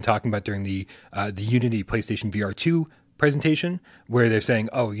everybody's been talking about during the Unity PlayStation VR2 presentation, where they're saying,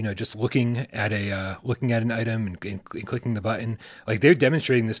 oh, you know, just looking at an item and clicking the button, like they're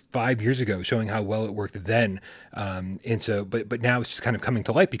demonstrating this 5 years ago, showing how well it worked then. And so, but now it's just kind of coming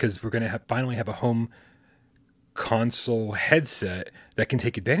to light because we're going to finally have a home console headset that can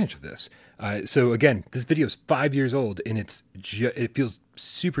take advantage of this. So again, this video is 5 years old and it feels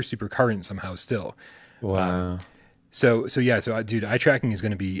super, super current somehow still. Wow. So dude, eye tracking is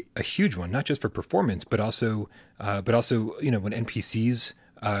going to be a huge one, not just for performance, but also, you know, when NPCs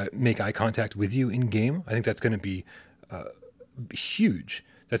make eye contact with you in game, I think that's going to be huge.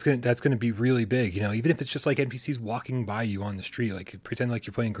 That's going to be really big. You know, even if it's just like NPCs walking by you on the street, like pretend like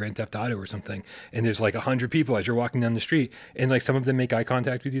you're playing Grand Theft Auto or something, and there's like 100 people as you're walking down the street, and like some of them make eye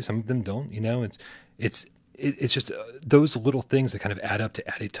contact with you, some of them don't. You know, it's just those little things that kind of add up to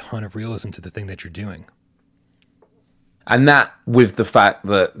add a ton of realism to the thing that you're doing. And that, with the fact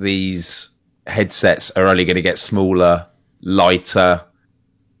that these headsets are only going to get smaller, lighter,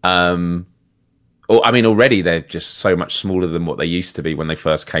 already they're just so much smaller than what they used to be when they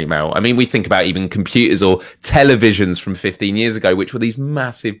first came out. I mean, we think about even computers or televisions from 15 years ago, which were these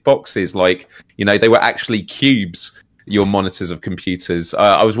massive boxes, like, they were actually cubes, your monitors of computers.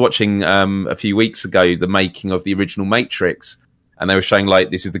 I was watching a few weeks ago the making of the original Matrix, and they were showing,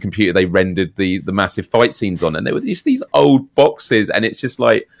 like, this is the computer they rendered the massive fight scenes on, and there were just these old boxes, and it's just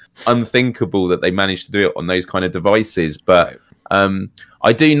like unthinkable that they managed to do it on those kind of devices. But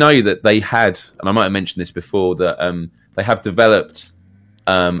I do know that they had, and I might have mentioned this before, that they have developed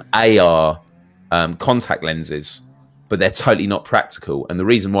AR contact lenses, but they're totally not practical. And the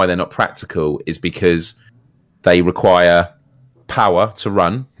reason why they're not practical is because they require power to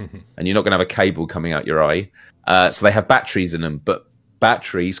run, and you're not going to have a cable coming out your eye. So they have batteries in them, but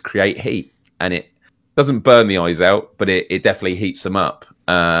batteries create heat, and it doesn't burn the eyes out, but it definitely heats them up.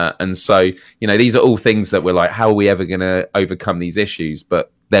 And so, these are all things that we're like, how are we ever going to overcome these issues?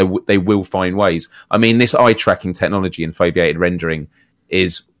 But they will find ways. I mean, this eye tracking technology and foveated rendering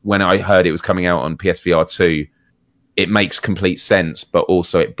is, when I heard it was coming out on PSVR2, it makes complete sense, but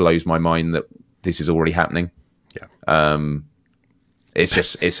also it blows my mind that this is already happening. Yeah. It's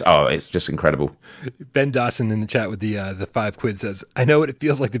just incredible. Ben Dawson in the chat with the 5 quid says, I know what it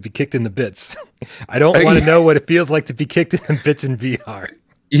feels like to be kicked in the bits. I don't want to know what it feels like to be kicked in the bits in VR.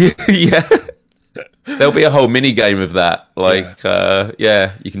 Yeah. There'll be a whole mini game of that. Like,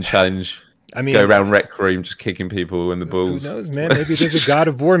 you can challenge. I mean, go around Rec Room just kicking people in the balls. Who knows, man? Maybe there's a God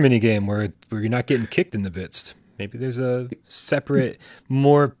of War mini game where you're not getting kicked in the bits. Maybe there's a separate,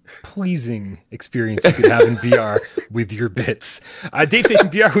 more pleasing experience you could have in VR with your bits. Dave Station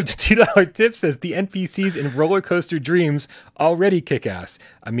VR with the $2 tip says the NPCs in Roller Coaster Dreams already kick ass.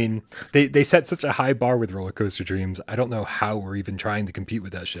 I mean, they set such a high bar with Roller Coaster Dreams. I don't know how we're even trying to compete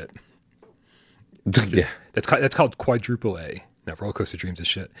with that shit. Yeah, that's called quadruple A. No, Roller Coaster Dreams is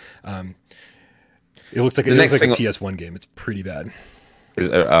shit. It looks like a PS1 game. It's pretty bad.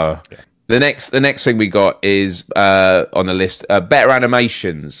 Yeah. The next thing we got is on the list, better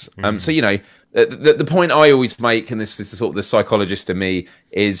animations. So the point I always make, and this is sort of the psychologist in me,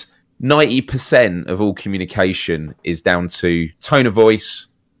 is 90% of all communication is down to tone of voice,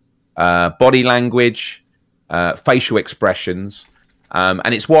 body language, facial expressions,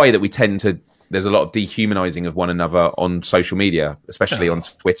 and it's why that we tend to. There's a lot of dehumanizing of one another on social media, especially on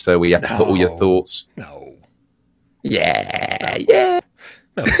Twitter, where you have to put all your thoughts. No. Yeah.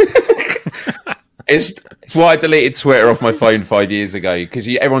 No. It's why I deleted Twitter off my phone 5 years ago, because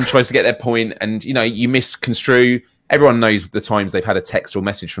everyone tries to get their point, and you misconstrue. Everyone knows the times they've had a text or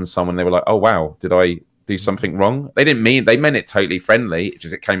message from someone, they were like, "Oh wow, did I do something wrong?" They meant it totally friendly. It's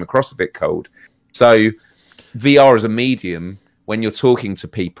just it came across a bit cold. So VR as a medium, when you're talking to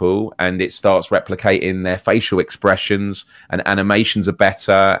people and it starts replicating their facial expressions and animations are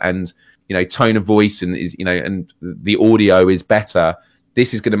better, and tone of voice and and the audio is better,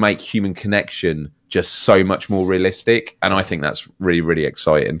 this is going to make human connection just so much more realistic, and I think that's really, really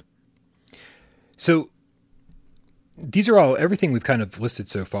exciting. So these are everything we've kind of listed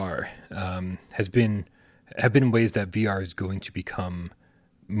so far have been ways that VR is going to become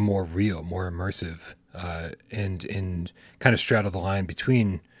more real, more immersive, and kind of straddle the line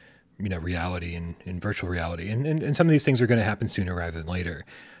between reality and virtual reality, and some of these things are going to happen sooner rather than later.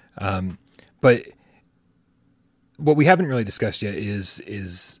 But what we haven't really discussed yet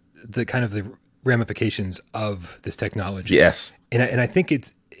is the kind of the ramifications of this technology. Yes, and I think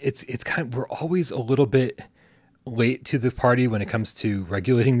it's kind of, we're always a little bit late to the party when it comes to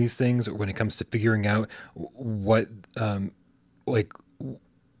regulating these things, or when it comes to figuring out what the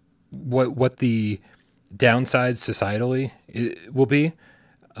downsides societally will be.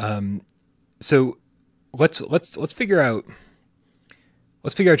 So let's figure out.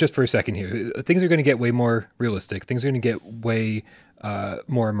 Let's figure out just for a second here. Things are going to get way more realistic. Things are going to get way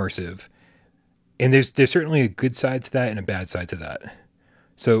more immersive. And there's certainly a good side to that and a bad side to that.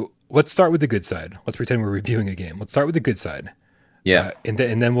 So let's start with the good side. Let's pretend we're reviewing a game. Let's start with the good side. Yeah. And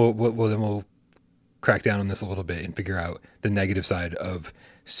then we'll crack down on this a little bit and figure out the negative side of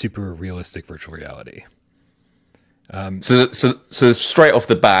super realistic virtual reality. So straight off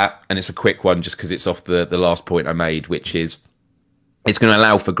the bat, and it's a quick one just because it's off the last point I made, which is, it's going to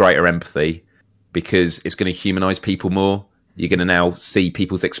allow for greater empathy because it's going to humanize people more. You're going to now see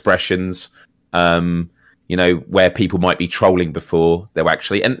people's expressions. where people might be trolling before they'll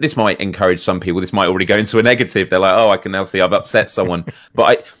actually, and this might encourage some people, this might already go into a negative. They're like, oh, I can now see I've upset someone.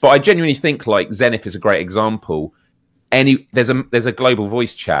 but I genuinely think like Zenith is a great example. There's a global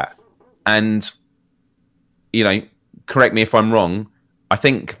voice chat, and correct me if I'm wrong, I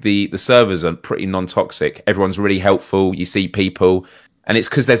think the servers are pretty non-toxic. Everyone's really helpful. You see people, and it's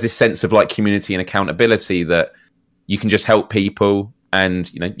because there's this sense of like community and accountability that you can just help people.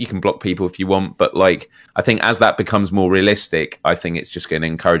 And you can block people if you want, but like I think as that becomes more realistic, I think it's just going to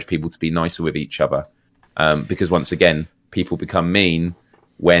encourage people to be nicer with each other, because once again, people become mean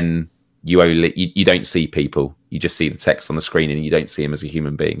when you don't see people, you just see the text on the screen and you don't see him as a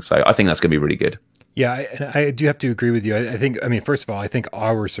human being. So I think that's going to be really good. Yeah, and I do have to agree with you. I think, first of all, I think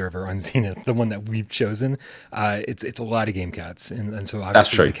our server on Zenith, the one that we've chosen, it's a lot of game cats, and so obviously That's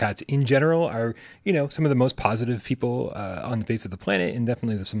true. The cats in general are some of the most positive people on the face of the planet, and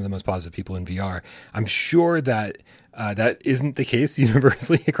definitely some of the most positive people in VR. I'm sure that that isn't the case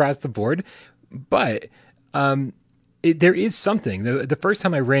universally across the board, but there is something. The first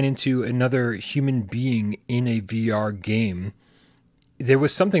time I ran into another human being in a VR game, there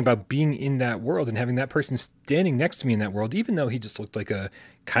was something about being in that world and having that person standing next to me in that world, even though he just looked like an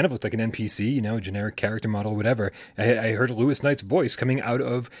NPC, a generic character model, whatever. I heard Lewis Knight's voice coming out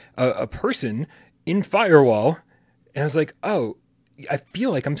of a person in Firewall, and I was like, oh, I feel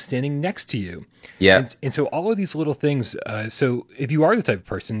like I'm standing next to you. Yeah. And so all of these little things. So if you are the type of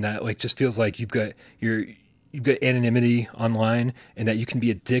person that like just feels like you've got anonymity online and that you can be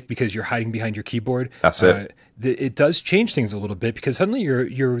a dick because you're hiding behind your keyboard. That's it. It does change things a little bit, because suddenly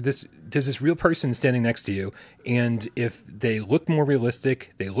there's this real person standing next to you, and if they look more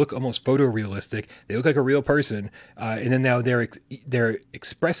realistic, they look almost photorealistic, they look like a real person, and then now they're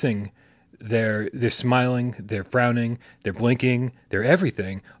expressing, they're smiling, they're frowning, they're blinking, they're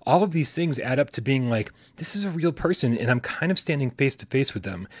everything. All of these things add up to being like, this is a real person, and I'm kind of standing face to face with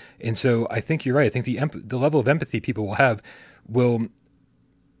them. And so I think you're right. I think the level of empathy people will have will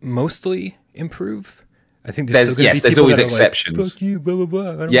mostly improve. I think there's always exceptions. Like, fuck you, blah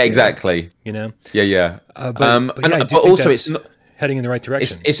blah blah. Yeah, exactly. Yeah. But also it's not heading in the right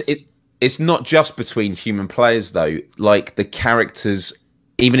direction. It's not just between human players though. Like the characters,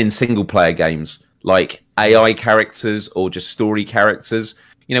 even in single player games, like AI characters or just story characters.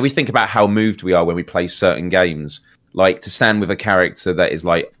 We think about how moved we are when we play certain games. Like to stand with a character that is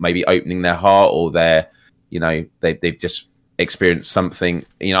like maybe opening their heart, or they've just experienced something.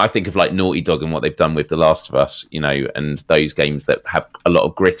 I think of like Naughty Dog and what they've done with The Last of Us, and those games that have a lot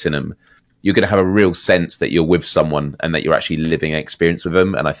of grit in them. You're going to have a real sense that you're with someone and that you're actually living an experience with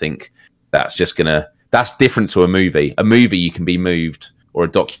them. And I think that's different to a movie. A movie, you can be moved, or a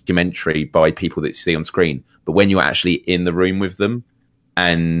documentary by people that you see on screen. But when you're actually in the room with them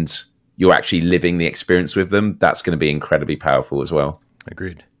and you're actually living the experience with them, that's going to be incredibly powerful as well.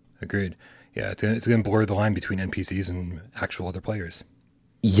 Agreed. Yeah, it's going to blur the line between NPCs and actual other players.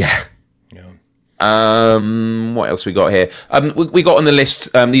 Yeah. What else we got here? We got on the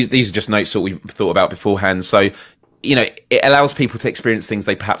list. These are just notes that we thought about beforehand. So, it allows people to experience things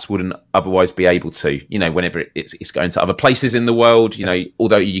they perhaps wouldn't otherwise be able to. Whenever it's going to other places in the world.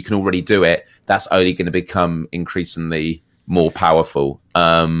 Although you can already do it, that's only going to become increasingly more powerful.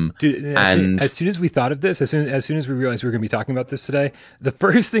 Dude, as soon as we thought of this, as soon as we realized we were going to be talking about this today, the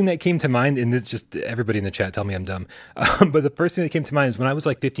first thing that came to mind, and it's just everybody in the chat tell me I'm dumb, but the first thing that came to mind is when I was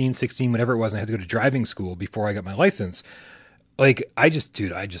like 15, 16, whatever it was, and I had to go to driving school before I got my license. Like, I just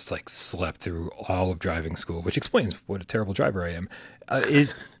like slept through all of driving school, which explains what a terrible driver I am.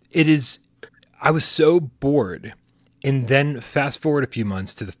 I was so bored. And then fast forward a few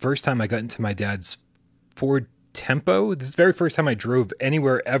months to the first time I got into my dad's Ford Tempo. This is the very first time I drove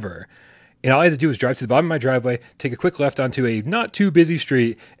anywhere ever. And all I had to do was drive to the bottom of my driveway, take a quick left onto a not too busy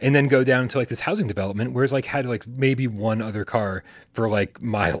street, and then go down to like this housing development where it's like had like maybe one other car for like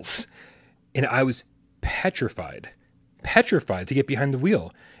miles. And I was petrified to get behind the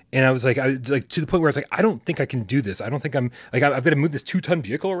wheel. And I was like to the point where I was like, I don't think I can do this. I don't think I'm like, I've got to move this 2-ton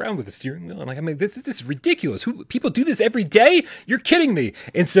vehicle around with a steering wheel. And like, this is ridiculous. People do this every day? You're kidding me.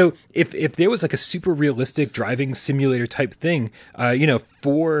 And so if there was like a super realistic driving simulator type thing,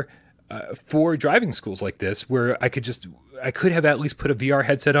 for driving schools like this, where I could have at least put a VR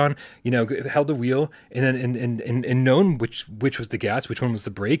headset on, held the wheel and then and known which was the gas, which one was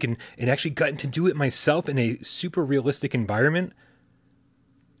the brake, and actually gotten to do it myself in a super realistic environment.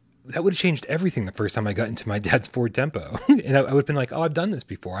 That would have changed everything the first time I got into my dad's Ford Tempo. And I would have been like, oh, I've done this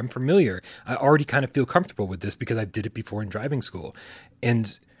before. I'm familiar. I already kind of feel comfortable with this because I did it before in driving school.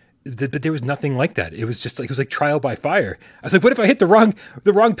 And but there was nothing like that. It was just like, it was like trial by fire. I was like, what if I hit the wrong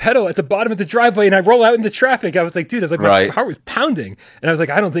pedal at the bottom of the driveway and I roll out into traffic? I was like, dude, I was like, my heart was pounding, and I was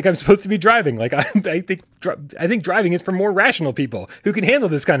like, I don't think I'm supposed to be driving. Like, I think driving is for more rational people who can handle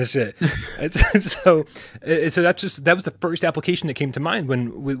this kind of shit. so that was the first application that came to mind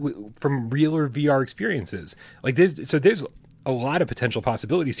from realer VR experience. Like, there's a lot of potential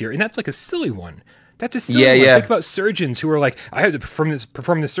possibilities here, and that's like a silly one. That's a silly one. Think about surgeons who are like, I have to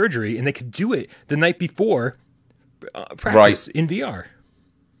perform this surgery, and they could do it the night before practice in VR.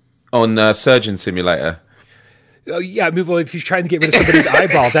 On Surgeon Simulator. Oh, yeah. I mean, well, if you're trying to get rid of somebody's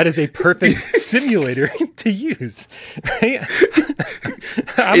eyeball, that is a perfect simulator to use. Right?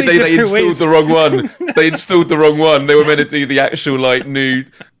 They installed the wrong one. They installed the wrong one. They were meant to do the actual, like, new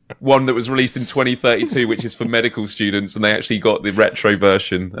one that was released in 2032, which is for medical students, and they actually got the retro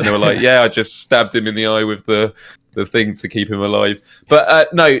version, and they were like, yeah, I just stabbed him in the eye with the thing to keep him alive.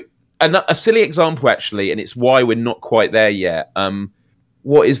 But no, a silly example, actually, and it's why we're not quite there yet.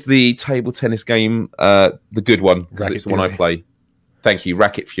 What is the table tennis game, the good one, because it's the one I play? Thank you,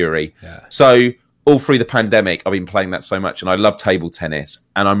 Racket Fury. Yeah. So all through the pandemic, I've been playing that so much, and I love table tennis,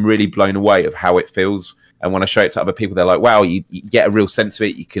 and I'm really blown away of how it feels. And when I show it to other people, they're like, wow, you get a real sense of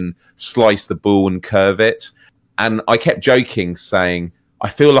it. You can slice the ball and curve it. And I kept joking, saying, I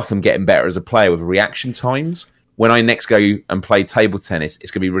feel like I'm getting better as a player with reaction times. When I next go and play table tennis,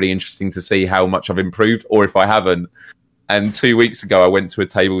 it's going to be really interesting to see how much I've improved or if I haven't. And 2 weeks ago, I went to a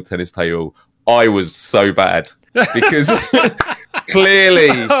table tennis table. I was so bad because clearly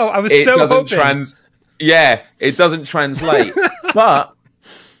it doesn't translate.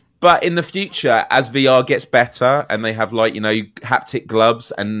 But in the future, as VR gets better and they have, like, haptic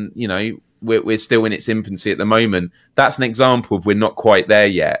gloves, and, we're still in its infancy at the moment, that's an example of we're not quite there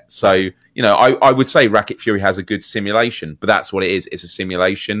yet. So, I would say Racket Fury has a good simulation, but that's what it is. It's a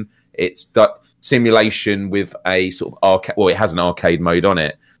simulation. It's simulation with a sort of arcade. Well, it has an arcade mode on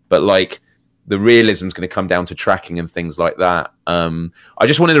it, but like the realism is going to come down to tracking and things like that. I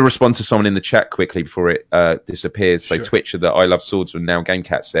just wanted to respond to someone in the chat quickly before it disappears. So Twitcher, that I love Swordsman, now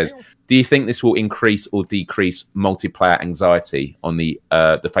GameCat, says, do you think this will increase or decrease multiplayer anxiety on the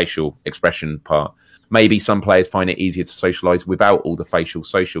facial expression part? Maybe some players find it easier to socialize without all the facial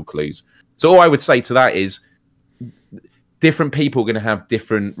social clues. So all I would say to that is different people are going to have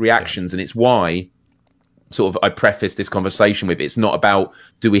different reactions, and it's why sort of I preface this conversation with, it's not about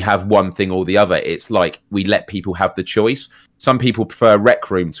do we have one thing or the other. It's like we let people have the choice. Some people prefer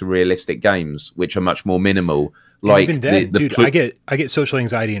Rec Room to realistic games, which are much more minimal. Like, even then, dude, I get social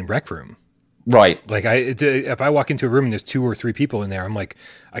anxiety in Rec Room. Right. Like if I walk into a room and there's 2 or 3 people in there, I'm like,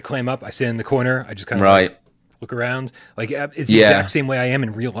 I climb up, I sit in the corner, I just kind of like, look around. Like, it's the exact same way I am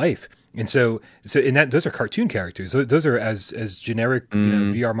in real life. And so in that, those are cartoon characters. Those are as generic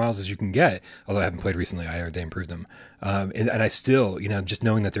VR models as you can get. Although I haven't played recently, I heard they improved them. And I still, just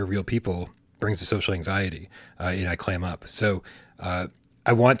knowing that they're real people brings the social anxiety. I clam up. So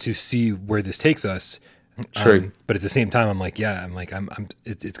I want to see where this takes us. True. But at the same time,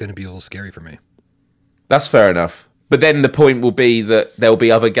 it's going to be a little scary for me. That's fair enough. But then the point will be that there'll be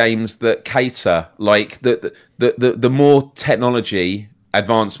other games that cater, like the more technology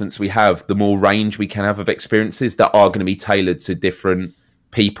advancements we have, the more range we can have of experiences that are going to be tailored to different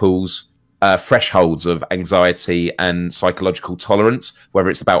people's thresholds of anxiety and psychological tolerance, whether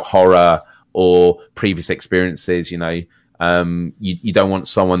it's about horror or previous experiences. You don't want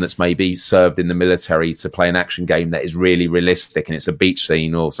someone that's maybe served in the military to play an action game that is really realistic and it's a beach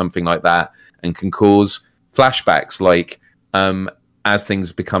scene or something like that and can cause flashbacks. Like, as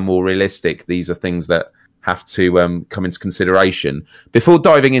things become more realistic, these are things that have to come into consideration. Before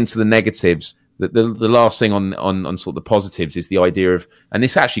diving into the negatives, the last thing on sort of the positives is the idea of, and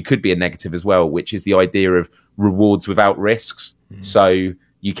this actually could be a negative as well, which is the idea of rewards without risks. So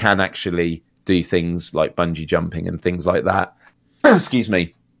you can actually do things like bungee jumping and things like that, excuse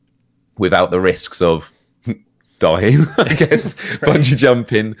me, without the risks of dying, I guess, bungee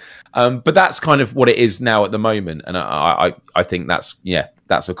jumping. But that's kind of what it is now at the moment. And I think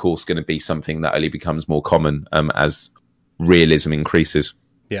that's of course going to be something that only becomes more common as realism increases.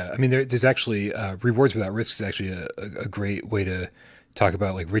 Yeah, I mean, there's actually rewards without risks is actually a great way to talk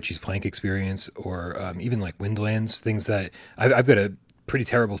about, like, Richie's Plank experience, or even like Windlands, things that I've got a pretty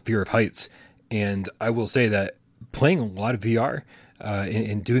terrible fear of heights, and I will say that playing a lot of VR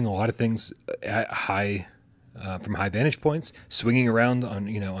and doing a lot of things at from high vantage points, swinging around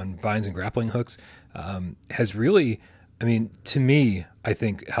on vines and grappling hooks, has really, I mean, to me, I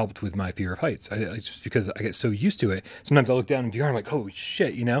think helped with my fear of heights. Just because I get so used to it. Sometimes I look down in VR, I'm like, holy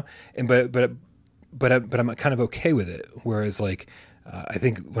shit, and but I'm kind of okay with it. Whereas, like, I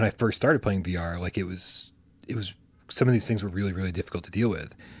think when I first started playing VR, like it was some of these things were really, really difficult to deal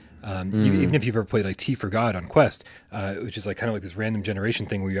with. Even if you've ever played like T for God on Quest, which is like kind of like this random generation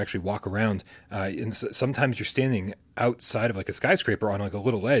thing where you actually walk around, and sometimes you're standing outside of like a skyscraper on like a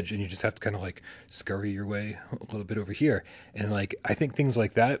little ledge, and you just have to kind of like scurry your way a little bit over here. And like I think things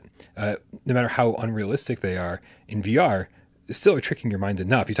like that, no matter how unrealistic they are in VR, still are tricking your mind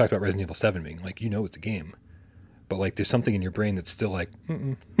enough. You talked about Resident Evil 7 being like, it's a game. But like, there's something in your brain that's still like,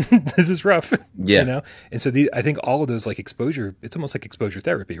 this is rough, yeah. And so I think all of those like exposure, it's almost like exposure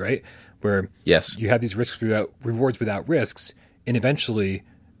therapy, right? Where yes, you have these rewards without risks, and eventually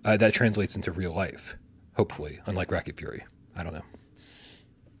that translates into real life, hopefully. Unlike Rocket Fury, I don't know.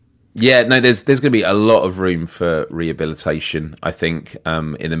 Yeah, no, there's going to be a lot of room for rehabilitation. I think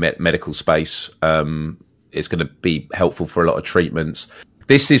in the medical space, it's going to be helpful for a lot of treatments.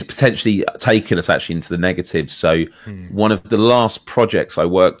 This is potentially taking us actually into the negatives. So one of the last projects I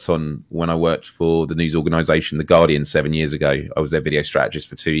worked on when I worked for the news organisation, The Guardian, 7 years ago, I was their video strategist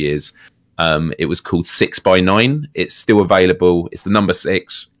for 2 years. It was called 6x9. It's still available. It's the number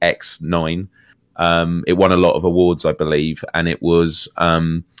 6, X9. It won a lot of awards, I believe. And it was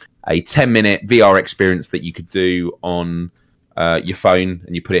a 10-minute VR experience that you could do on your phone,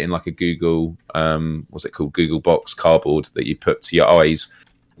 and you put it in like a Google, what's it called? Google Box cardboard that you put to your eyes.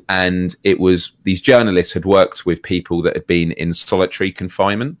 And it was, these journalists had worked with people that had been in solitary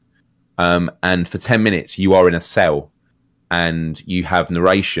confinement. And for 10 minutes, you are in a cell and you have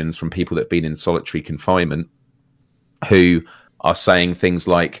narrations from people that have been in solitary confinement who are saying things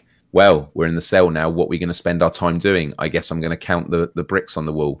like, well, we're in the cell now. What are we going to spend our time doing? I guess I'm going to count the bricks on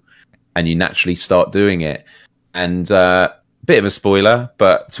the wall. And you naturally start doing it. And bit of a spoiler,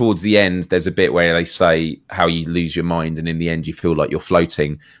 but towards the end, there's a bit where they say how you lose your mind, and in the end, you feel like you're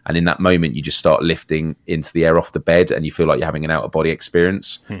floating. And in that moment, you just start lifting into the air off the bed, and you feel like you're having an out-of-body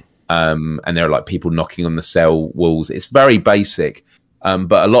experience. And there are like people knocking on the cell walls. It's very basic,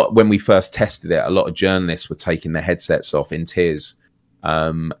 but a lot when we first tested it, a lot of journalists were taking their headsets off in tears.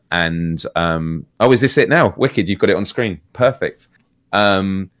 Oh, is this it now? Wicked, you've got it on screen. Perfect.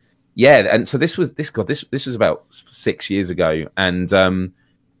 Yeah, and so this was about 6 years ago, and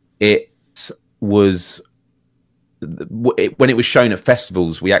it was when it was shown at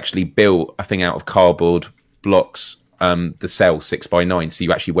festivals. We actually built a thing out of cardboard blocks, the cell 6x9. So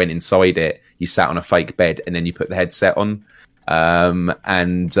you actually went inside it, you sat on a fake bed, and then you put the headset on. I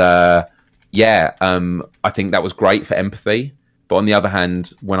think that was great for empathy. But on the other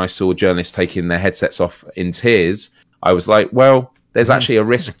hand, when I saw journalists taking their headsets off in tears, I was like, well, there's actually a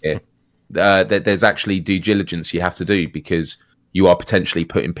risk here. There's actually due diligence you have to do, because you are potentially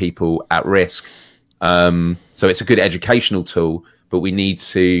putting people at risk. So it's a good educational tool, but we need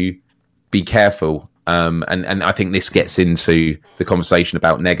to be careful. And I think this gets into the conversation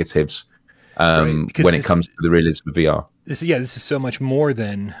about negatives when it comes to the realism of VR. This is so much more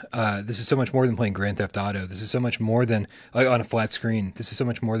than playing Grand Theft Auto. This is so much more than like on a flat screen. This is so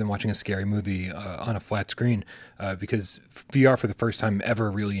much more than watching a scary movie on a flat screen. Because VR, for the first time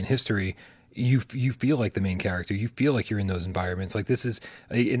ever, really in history, you feel like the main character. You feel like you're in those environments. Like this is,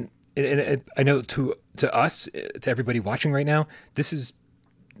 and I know to us, to everybody watching right now, this is.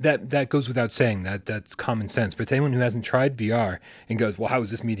 That goes without saying. That's common sense. But to anyone who hasn't tried VR and goes, well, how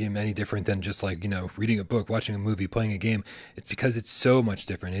is this medium any different than just like, reading a book, watching a movie, playing a game? It's because it's so much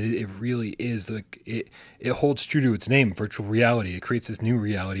different. It really is. Like it holds true to its name, virtual reality. It creates this new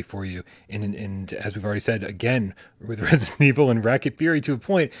reality for you. And as we've already said, again, with Resident Evil and Rocket Fury, to a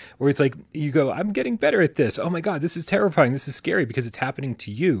point where it's like, you go, I'm getting better at this. Oh my God, this is terrifying. This is scary, because it's happening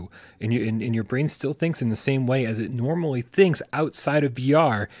to you. And your brain still thinks in the same way as it normally thinks outside of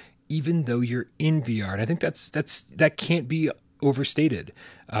VR, even though you're in VR. And I think that can't be overstated.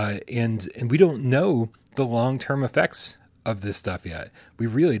 And we don't know the long-term effects of this stuff yet. We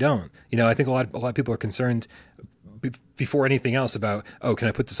really don't. I think a lot of people are concerned before anything else about, oh, can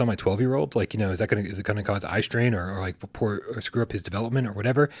I put this on my 12-year-old? Like, is it going to cause eye strain or like or screw up his development or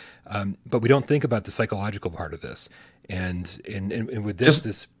whatever? But we don't think about the psychological part of this. And with this, the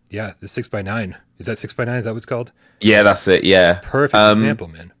 6x9, is that 6x9? Is that what it's called? Yeah, that's it. Yeah. Perfect example,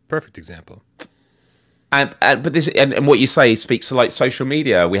 man. Perfect example. But this and what you say speaks to like social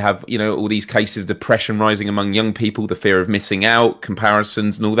media. We have all these cases of depression rising among young people, the fear of missing out,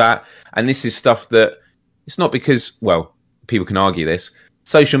 comparisons, and all that. And this is stuff that it's not because, well, people can argue this.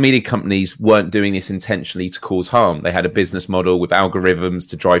 Social media companies weren't doing this intentionally to cause harm. They had a business model with algorithms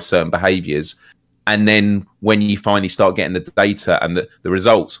to drive certain behaviors. And then when you finally start getting the data and the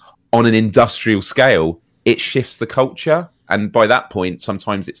results on an industrial scale, it shifts the culture. And by that point,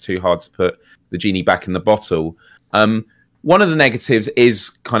 sometimes it's too hard to put the genie back in the bottle. one of the negatives is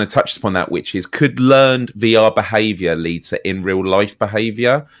kind of touched upon that, which is could learned VR behavior lead to in real life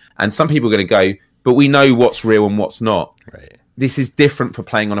behavior? And some people are going to go, but we know what's real and what's not. Right. This is different for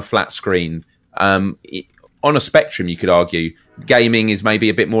playing on a flat screen. On a spectrum, you could argue gaming is maybe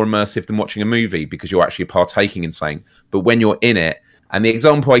a bit more immersive than watching a movie because you're actually partaking in something. But when you're in it, and the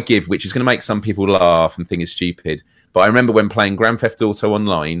example I give, which is going to make some people laugh and think is stupid, but I remember when playing Grand Theft Auto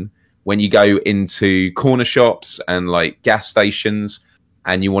Online, when you go into corner shops and like gas stations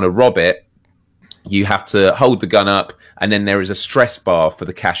and you want to rob it, you have to hold the gun up, and then there is a stress bar for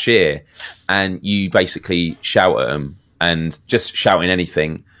the cashier, and you basically shout at them, and just shouting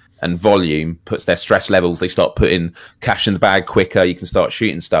anything and volume puts their stress levels. They start putting cash in the bag quicker. You can start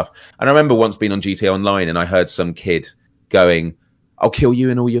shooting stuff. And I remember once being on GTA Online and I heard some kid going, "I'll kill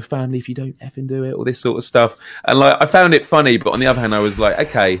you and all your family if you don't effing do it," all this sort of stuff. And like, I found it funny, but on the other hand, I was like,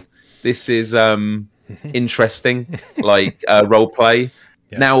 okay, this is interesting, like role play.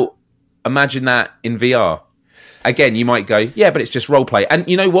 Yeah. Now, imagine that in VR. Again, you might go, yeah, but it's just role play. And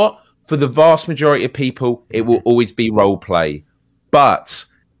you know what? For the vast majority of people, it will always be role play. But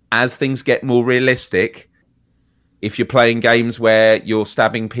as things get more realistic, if you're playing games where you're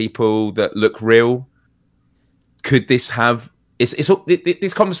stabbing people that look real, could this have...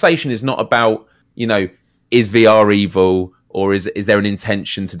 This conversation is not about, you know, is VR evil or is there an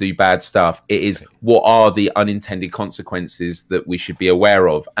intention to do bad stuff? It is, what are the unintended consequences that we should be aware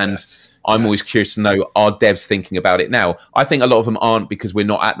of? And I'm always curious to know, are devs thinking about it now? I think a lot of them aren't because we're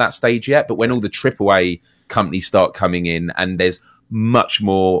not at that stage yet. But when all the AAA companies start coming in and there's much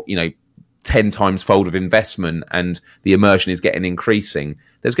more, you know, 10 times fold of investment and the immersion is getting increasing,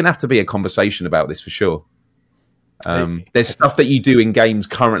 there's going to have to be a conversation about this for sure. There's stuff that you do in games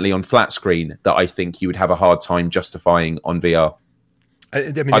currently on flat screen that I think you would have a hard time justifying on VR. I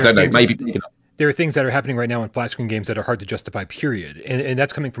don't know. Maybe there are things that are happening right now in flat screen games that are hard to justify, period. And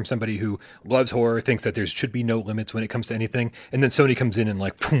that's coming from somebody who loves horror, thinks that there should be no limits when it comes to anything. And then Sony comes in and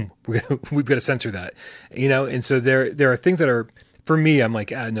like, boom, we've got to censor that, you know? And so there are things that are, for me, I'm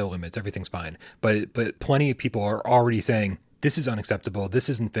like, no limits, everything's fine. But plenty of people are already saying, this is unacceptable. This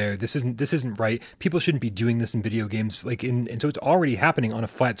isn't fair. This isn't right. People shouldn't be doing this in video games. And so it's already happening on a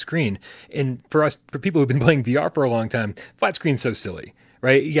flat screen. And for people who've been playing VR for a long time, flat screen's so silly,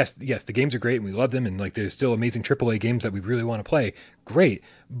 right? Yes, the games are great and we love them. And like, there's still amazing AAA games that we really want to play. Great.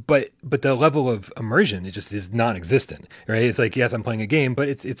 But the level of immersion, it just is non-existent, right? It's like, yes, I'm playing a game, but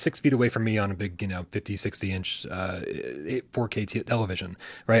it's 6 feet away from me on a big, 50, 60 inch 4K television,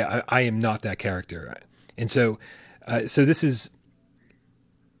 right? I am not that character. And so this is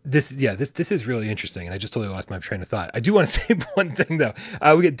really interesting, and I just totally lost my train of thought. I do want to say one thing though.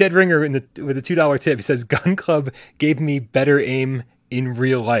 We get Dead Ringer with a $2 tip. He says, "Gun Club gave me better aim in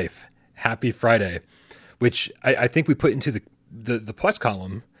real life. Happy Friday," which I think we put into the plus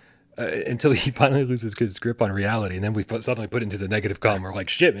column until he finally loses his grip on reality, and then we suddenly put into the negative column. We're like,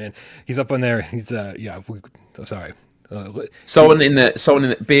 shit, man, he's up on there. He's sorry. Someone in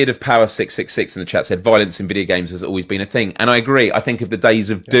the Beard of Power 666 in the chat said violence in video games has always been a thing, and I agree. I think of the days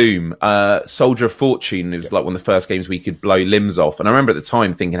of Doom, Soldier of Fortune. It was like one of the first games where you could blow limbs off, and I remember at the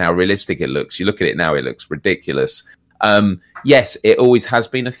time thinking how realistic it looks. You look at it now, it looks ridiculous. Yes, it always has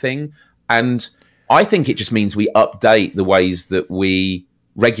been a thing, and I think it just means we update the ways that we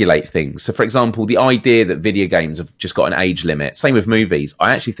regulate things. So, for example, the idea that video games have just got an age limit, same with movies,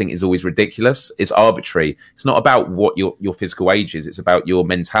 I actually think is always ridiculous. It's arbitrary. It's not about what your physical age is. It's about your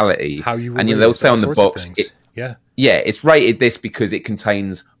mentality. How you and they'll say on the box, it's rated this because it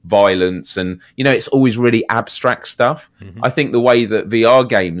contains violence, and it's always really abstract stuff. Mm-hmm. I think the way that VR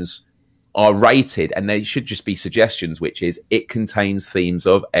games are rated, and they should just be suggestions, which is it contains themes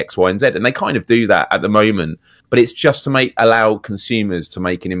of X, Y, and Z, and they kind of do that at the moment, but it's just to allow consumers to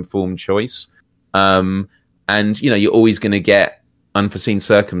make an informed choice. And you're always going to get unforeseen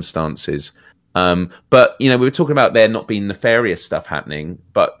circumstances. But we were talking about there not being nefarious stuff happening,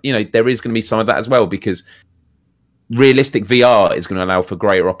 but there is going to be some of that as well, because realistic VR is going to allow for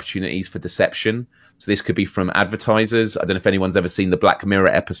greater opportunities for deception. So this could be from advertisers. I don't know if anyone's ever seen the Black Mirror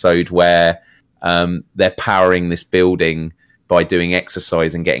episode where they're powering this building by doing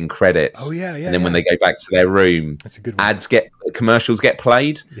exercise and getting credits. Oh yeah. And then when they go back to their room, that's a good one. Commercials get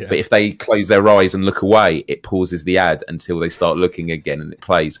played. Yeah. But if they close their eyes and look away, it pauses the ad until they start looking again and it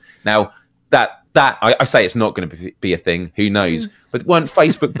plays. Now that I say it's not going to be a thing. Who knows? But weren't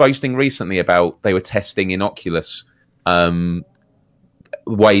Facebook boasting recently about they were testing in Oculus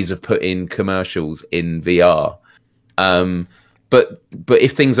ways of putting commercials in VR, but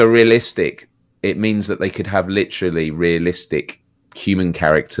if things are realistic, it means that they could have literally realistic human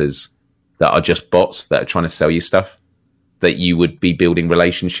characters that are just bots that are trying to sell you stuff. that you would be building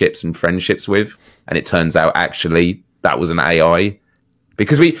relationships and friendships with, and it turns out actually that was an AI.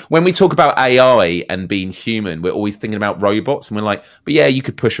 Because when we talk about AI and being human, we're always thinking about robots, and we're like, but yeah, you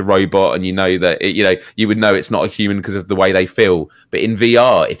could push a robot, and you would know it's not a human because of the way they feel. But in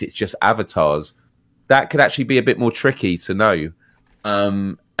VR, if it's just avatars, that could actually be a bit more tricky to know.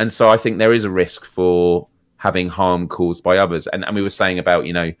 And so I think there is a risk for having harm caused by others. And we were saying about,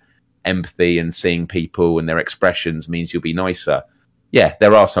 empathy and seeing people and their expressions means you'll be nicer. Yeah,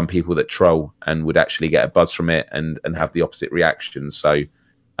 there are some people that troll and would actually get a buzz from it and have the opposite reaction. So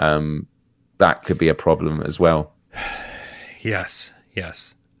that could be a problem as well. Yes,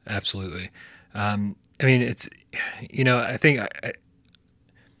 absolutely. I mean, it's, I think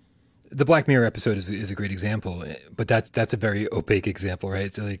the Black Mirror episode is a great example, but that's a very opaque example, right?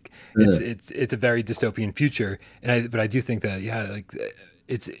 It's like it's a very dystopian future, but I do think that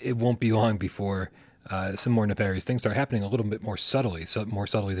it won't be long before some more nefarious things start happening a little bit more subtly, more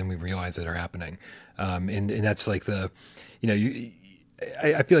subtly than we realize that are happening, and that's like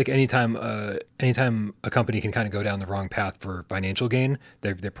I feel like anytime a company can kind of go down the wrong path for financial gain,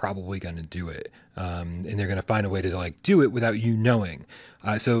 they're probably going to do it, and they're going to find a way to like do it without you knowing.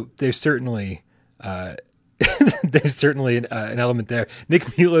 So there's certainly an element there.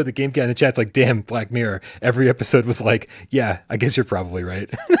 Nick Mueller, the game guy in the chat's like, "Damn, Black Mirror." Every episode was like, "Yeah, I guess you're probably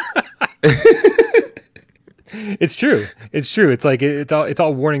right." It's true. It's like it's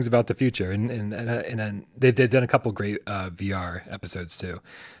all warnings about the future, and they've done a couple great VR episodes too,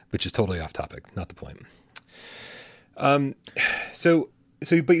 which is totally off topic, not the point. When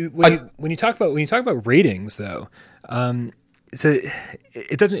you talk about ratings though, so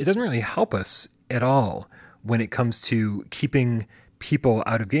it doesn't really help us at all when it comes to keeping people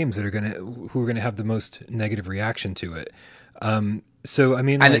out of games who are gonna have the most negative reaction to it. So I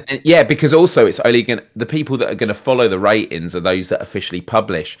mean, because also it's only the people that are going to follow the ratings are those that officially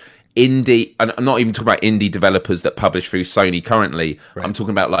publish. Indie, and I'm not even talking about indie developers that publish through Sony currently. Right. I'm talking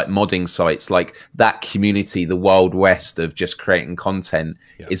about like modding sites, like that community, the Wild West of just creating content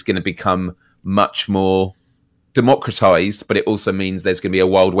is going to become much more democratized, but it also means there's going to be a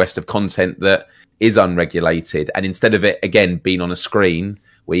Wild West of content that is unregulated. And instead of it, again, being on a screen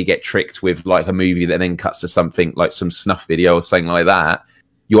where you get tricked with like a movie that then cuts to something like some snuff video or something like that,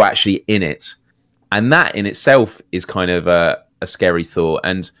 you're actually in it. And that in itself is kind of a scary thought.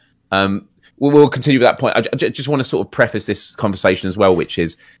 And we'll continue with that point. I just want to sort of preface this conversation as well, which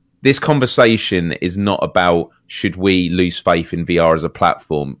is this conversation is not about should we lose faith in VR as a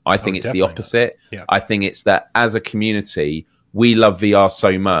platform. I think it's the opposite. Yeah. I think it's that as a community, we love VR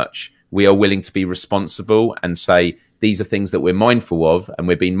so much, we are willing to be responsible and say these are things that we're mindful of, and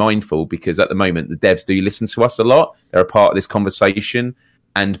we're being mindful because at the moment the devs do listen to us a lot. They're a part of this conversation.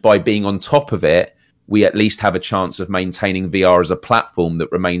 And by being on top of it, we at least have a chance of maintaining VR as a platform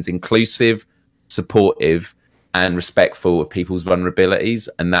that remains inclusive, supportive, and respectful of people's vulnerabilities.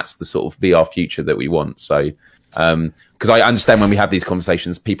 And that's the sort of VR future that we want. So, because I understand when we have these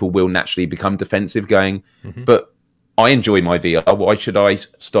conversations, people will naturally become defensive going, but I enjoy my VR. Why should I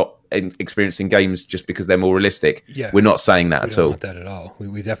stop experiencing games just because they're more realistic? Yeah. We're not saying that at all. We don't want that at all.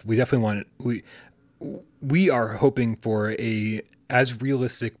 We definitely want it. We are hoping for a as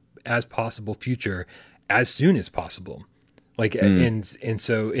realistic as possible future as soon as possible. Like, and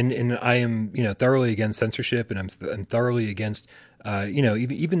so I am, thoroughly against censorship, and I'm thoroughly against,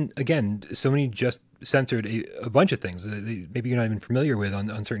 even again, Sony just censored a bunch of things that maybe you're not even familiar with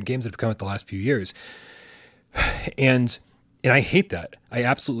on certain games that have come out the last few years. And I hate that. I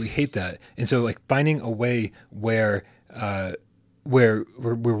absolutely hate that. And so like finding a way where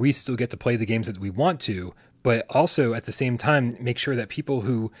we still get to play the games that we want to, but also at the same time, make sure that people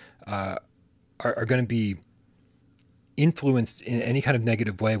who, are going to be influenced in any kind of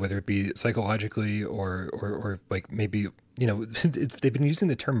negative way, whether it be psychologically or like maybe, they've been using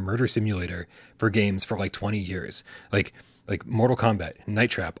the term murder simulator for games for like 20 years. Like Mortal Kombat, Night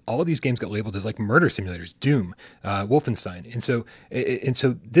Trap, all of these games got labeled as like murder simulators, Doom, Wolfenstein. And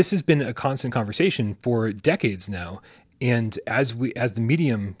so this has been a constant conversation for decades now. And as the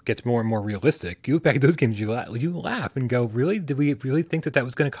medium gets more and more realistic, you look back at those games, you laugh and go, really? Did we really think that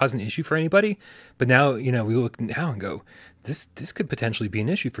was going to cause an issue for anybody? But now, we look now and go, this could potentially be an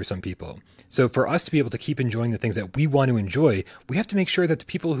issue for some people. So for us to be able to keep enjoying the things that we want to enjoy, we have to make sure that the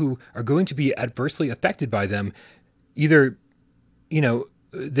people who are going to be adversely affected by them, either,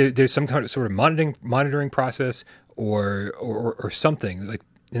 there's some kind of sort of monitoring process or something like.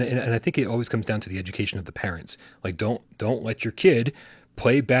 And I think it always comes down to the education of the parents. Like, don't let your kid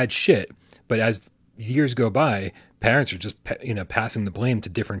play bad shit. But as years go by, parents are just passing the blame to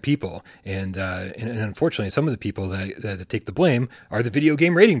different people, and unfortunately, some of the people that take the blame are the video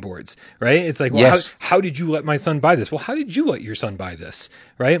game rating boards, right? It's like, well, Yes. how did you let my son buy this? Well, how did you let your son buy this,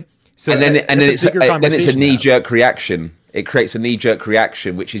 right? So And then it's a now. knee-jerk reaction. It creates a knee-jerk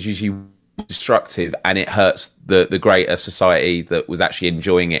reaction, which is usually destructive, and it hurts the greater society that was actually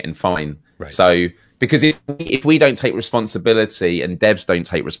enjoying it and fine. Right. So, because if we don't take responsibility and devs don't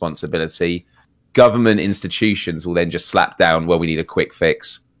take responsibility, government institutions will then just slap down, well, we need a quick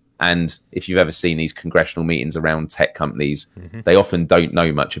fix. And if you've ever seen these congressional meetings around tech companies, they often don't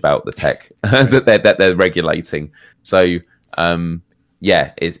know much about the tech that they're regulating. So,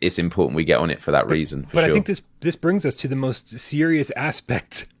 yeah, it's important we get on it for that reason. But I think this brings us to the most serious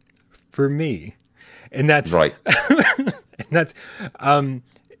aspect for me, and that's right. And that's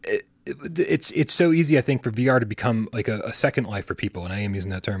it's so easy, I think, for VR to become like a second life for people, and I am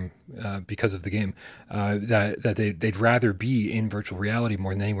using that term because of the game, that they'd rather be in virtual reality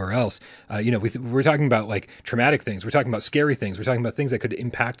more than anywhere else. We're talking about like traumatic things, we're talking about scary things, we're talking about things that could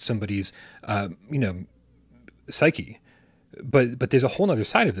impact somebody's psyche. But there's a whole other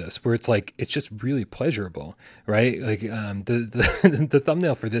side of this where it's like it's just really pleasurable, right? Like the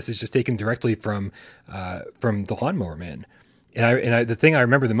thumbnail for this is just taken directly from the Lawnmower Man. And the thing I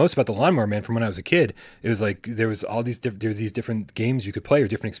remember the most about the Lawnmower Man from when I was a kid, it was like there was these different games you could play or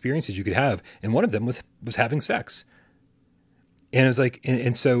different experiences you could have, and one of them was having sex. And it was like,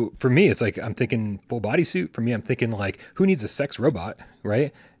 and so for me, it's like I'm thinking full bodysuit. For me, I'm thinking like, who needs a sex robot,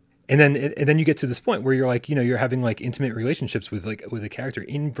 right? And then you get to this point where you're like, you're having like intimate relationships with a character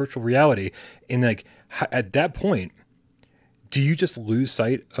in virtual reality, and like at that point, do you just lose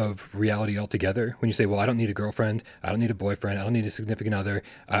sight of reality altogether when you say, well, I don't need a girlfriend, I don't need a boyfriend, I don't need a significant other,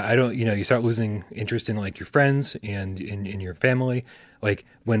 I don't, you start losing interest in like your friends and in your family. Like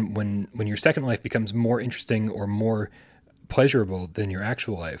when your second life becomes more interesting or more pleasurable than your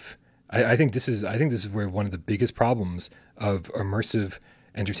actual life, I think this is where one of the biggest problems of immersive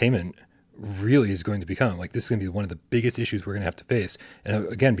entertainment really is going to become. Like this is going to be one of the biggest issues we're going to have to face. And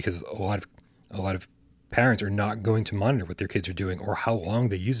again, because a lot of parents are not going to monitor what their kids are doing or how long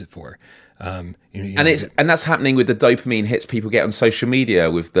they use it for. And that's happening with the dopamine hits people get on social media,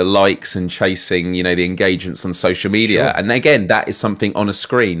 with the likes and chasing, the engagements on social media. Sure. And again, that is something on a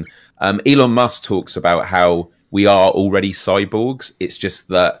screen. Elon Musk talks about how we are already cyborgs. It's just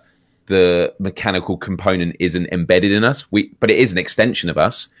that the mechanical component isn't embedded in us, but it is an extension of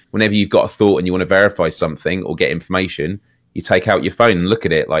us. Whenever you've got a thought and you want to verify something or get information, you take out your phone and look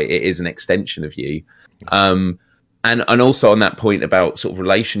at it. Like it is an extension of you. And also on that point about sort of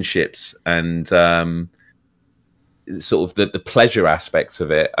relationships and sort of the pleasure aspects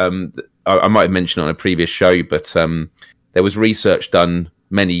of it. I might have mentioned on a previous show, but there was research done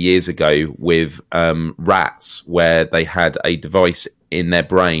many years ago with rats where they had a device in their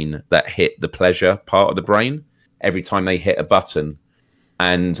brain that hit the pleasure part of the brain every time they hit a button.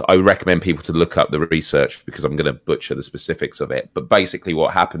 And I would recommend people to look up the research because I'm going to butcher the specifics of it. But basically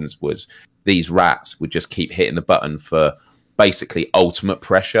what happens was these rats would just keep hitting the button for basically ultimate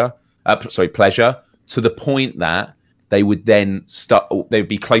pleasure, to the point that they would then they'd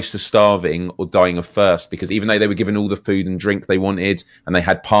be close to starving or dying of thirst, because even though they were given all the food and drink they wanted and they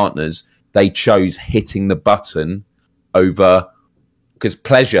had partners, they chose hitting the button over, because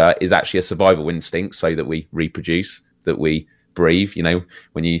pleasure is actually a survival instinct, so that we reproduce, that we breathe.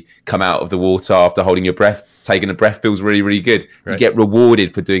 When you come out of the water after holding your breath, taking a breath feels really, really good. Right. You get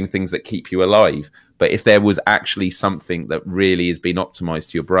rewarded for doing things that keep you alive. But if there was actually something that really has been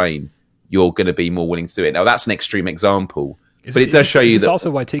optimized to your brain, you're going to be more willing to do it. Now, that's an extreme example, but it does show you that. It's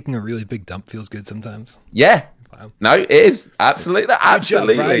also why taking a really big dump feels good sometimes. Yeah. Wow. No, it is. Absolutely.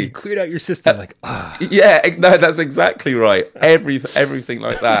 Absolutely. Good job, you cleared out your system. Yeah, no, that's exactly right. Everything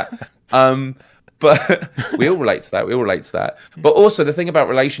like that. But we all relate to that. But also the thing about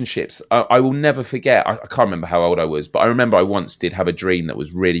relationships, I will never forget. I can't remember how old I was, but I remember I once did have a dream that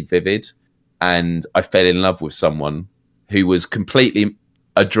was really vivid, and I fell in love with someone who was completely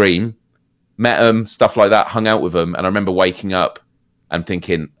a dream. Met them, stuff like that, hung out with them, and I remember waking up and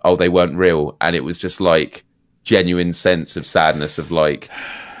thinking, oh, they weren't real. And it was just like genuine sense of sadness of like,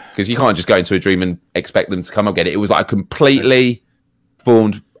 because you can't just go into a dream and expect them to come up again. It was like a completely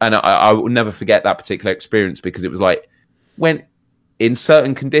formed, and I will never forget that particular experience, because it was like, when in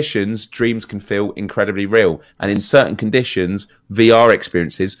certain conditions, dreams can feel incredibly real. And in certain conditions, VR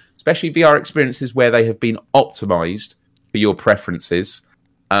experiences, especially VR experiences where they have been optimized for your preferences,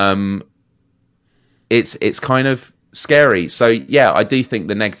 it's kind of scary. So yeah, I do think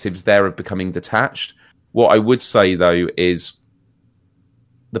the negatives there of becoming detached. What I would say though is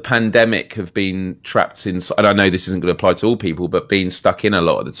the pandemic have been trapped in, and I know this isn't going to apply to all people, but being stuck in a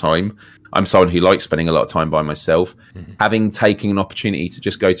lot of the time. I'm someone who likes spending a lot of time by myself. Having taken an opportunity to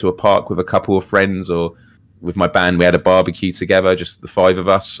just go to a park with a couple of friends, or with my band, we had a barbecue together, just the five of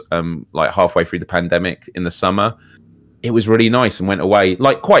us, like halfway through the pandemic in the summer. It was really nice, and went away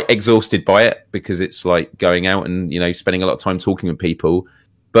like quite exhausted by it, because it's like going out and, you know, spending a lot of time talking with people.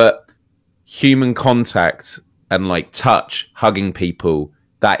 But human contact and like touch, hugging people,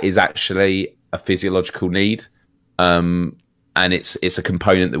 that is actually a physiological need. And it's a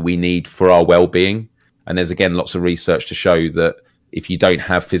component that we need for our well-being. And there's, again, lots of research to show that if you don't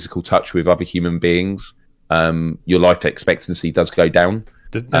have physical touch with other human beings, your life expectancy does go down.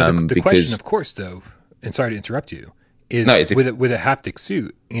 The question, of course, though, and sorry to interrupt you, is with a haptic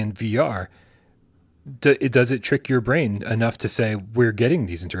suit and VR, does it trick your brain enough to say we're getting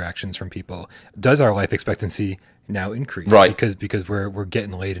these interactions from people? Does our life expectancy now increase because we're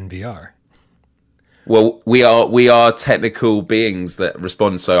getting laid in VR? Well, we are technical beings that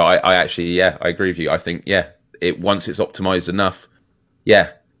respond. So I actually, I agree with you. I think, once it's optimized enough,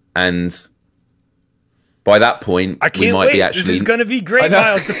 and by that point, I can't wait. This is going to be great,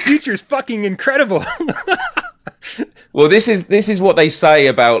 Miles. The future's fucking incredible. Well, this is what they say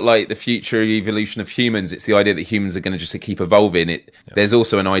about like the future evolution of humans. It's the idea that humans are going to just keep evolving. There's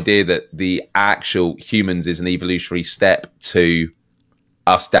also an idea that the actual humans is an evolutionary step to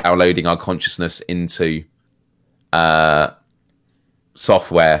us downloading our consciousness into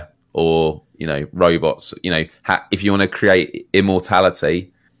software, or, you know, robots. You know, if you want to create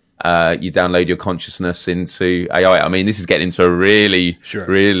immortality, you download your consciousness into AI. I mean, this is getting into a really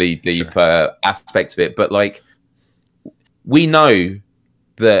deep aspect of it, but like, we know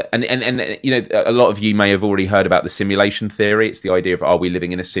that, and you know, a lot of you may have already heard about the simulation theory. It's the idea of, are we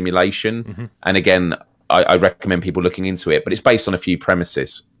living in a simulation? Mm-hmm. And again, I recommend people looking into it, but it's based on a few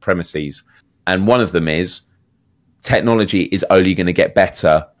premises. And one of them is technology is only going to get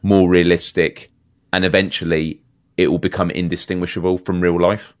better, more realistic, and eventually it will become indistinguishable from real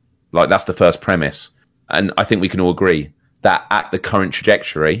life. Like, that's the first premise. And I think we can all agree that at the current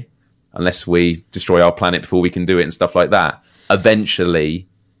trajectory, unless we destroy our planet before we can do it and stuff like that, eventually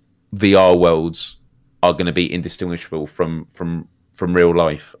VR worlds are going to be indistinguishable from real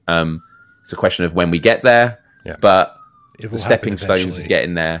life. It's a question of when we get there, but the stepping stones of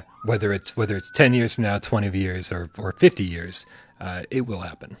getting there. Whether it's 10 years from now, 20 years, or 50 years, it will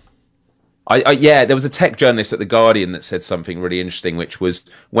happen. There was a tech journalist at The Guardian that said something really interesting, which was,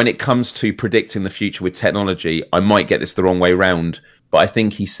 when it comes to predicting the future with technology, I might get this the wrong way round, but I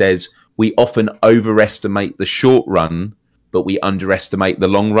think he says we often overestimate the short run, but we underestimate the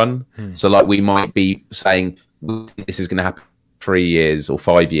long run. So like, we might be saying this is going to happen 3 years or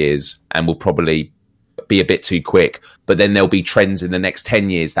 5 years, and will probably be a bit too quick, but then there'll be trends in the next 10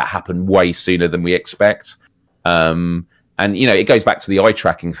 years that happen way sooner than we expect. And, you know, it goes back to the eye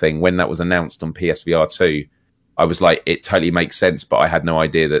tracking thing. When that was announced on PSVR2, I was like, it totally makes sense, but I had no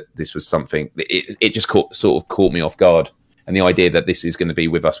idea that this was something. It just sort of caught me off guard. And the idea that this is going to be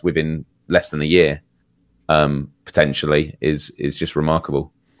with us within less than a year, potentially, is just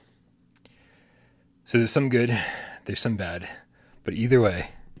remarkable. So there's some good, there's some bad, but either way,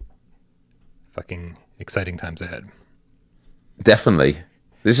 fucking exciting times ahead. Definitely.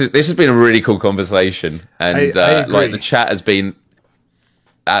 This has been a really cool conversation, and I agree. Like, the chat has been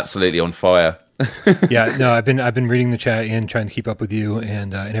absolutely on fire. Yeah, no, I've been reading the chat and trying to keep up with you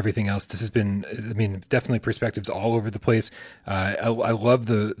and everything else. This has been, I mean, definitely perspectives all over the place. I love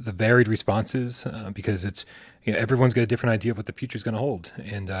the varied responses, because it's, you know, everyone's got a different idea of what the future is going to hold,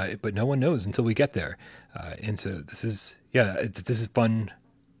 and but no one knows until we get there. And so this is fun.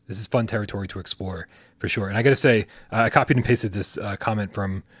 This is fun territory to explore, for sure. And I got to say, I copied and pasted this comment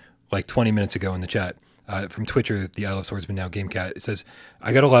from like 20 minutes ago in the chat. From Twitcher, the I Love Swordsman Now Gamecat. It says,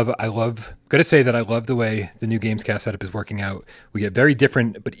 gotta say that I love the way the new Gamescast setup is working out. We get very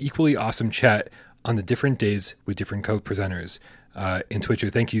different but equally awesome chat on the different days with different co-presenters. In Twitcher,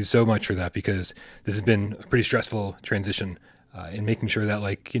 thank you so much for that, because this has been a pretty stressful transition in making sure that,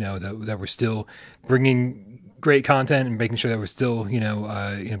 like, you know, that we're still bringing great content and making sure that we're still,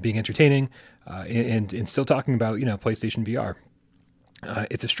 being entertaining and still talking about, PlayStation VR.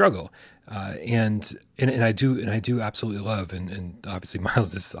 It's a struggle, and I do absolutely love, and obviously,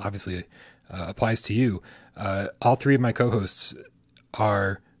 Miles, this obviously applies to you. All three of my co-hosts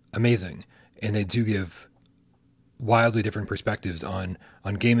are amazing, and they do give wildly different perspectives on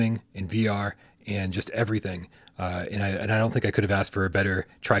gaming and VR and just everything. And I don't think I could have asked for a better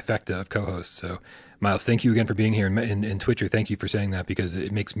trifecta of co-hosts. So, Miles, thank you again for being here, and Twitcher, thank you for saying that, because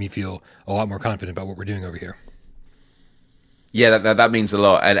it makes me feel a lot more confident about what we're doing over here. Yeah, that means a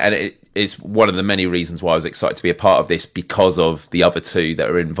lot, and it is one of the many reasons why I was excited to be a part of this, because of the other two that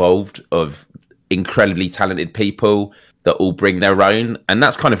are involved, of incredibly talented people that all bring their own, and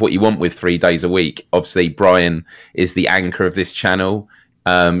that's kind of what you want with 3 days a week. Obviously, Brian is the anchor of this channel.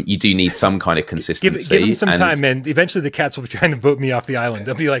 You do need some kind of consistency. Give him some time, man. Eventually, the cats will be trying to vote me off the island.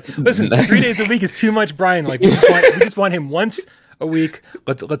 They'll be like, "Listen, 3 days a week is too much, Brian. Like, we just want him once a week.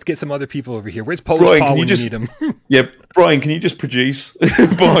 Let's get some other people over here. Where's Polish Paul when you need him?" Yeah, Brian, can you just produce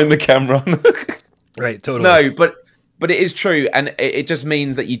behind the camera? Right, totally. No, but it is true, and it just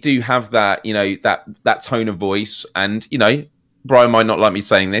means that you do have that, that tone of voice, and Brian might not like me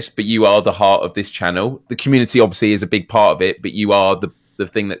saying this, but you are the heart of this channel. The community obviously is a big part of it, but you are the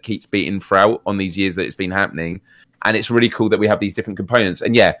thing that keeps beating throughout on these years that it's been happening. And it's really cool that we have these different components.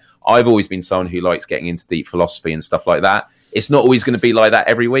 And yeah, I've always been someone who likes getting into deep philosophy and stuff like that. It's not always going to be like that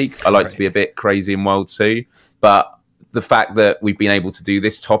every week. I like to be a bit crazy and wild too. But the fact that we've been able to do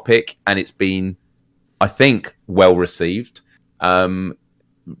this topic and it's been, I think, well received,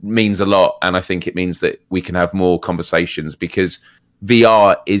 means a lot. And I think it means that we can have more conversations, because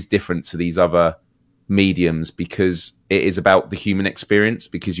VR is different to these other mediums, because it is about the human experience,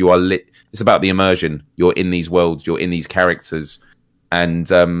 because you are it's about the immersion. You're in these worlds, you're in these characters, and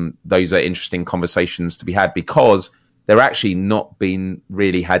those are interesting conversations to be had, because they're actually not being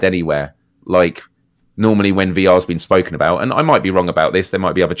really had anywhere. Like, normally when VR's been spoken about, and I might be wrong about this, there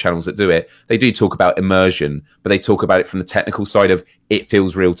might be other channels that do it, they do talk about immersion, but they talk about it from the technical side of, it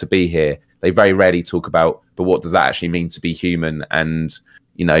feels real to be here. They very rarely talk about, but what does that actually mean to be human? And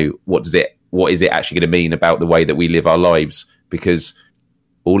what is it actually going to mean about the way that we live our lives? Because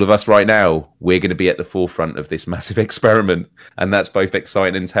all of us right now, we're going to be at the forefront of this massive experiment, and that's both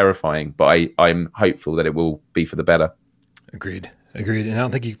exciting and terrifying. But I'm hopeful that it will be for the better. Agreed. And I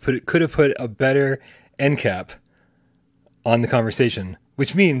don't think you could have put a better end cap on the conversation,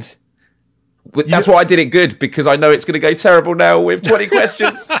 which means... That's why I did it good, because I know it's going to go terrible now with 20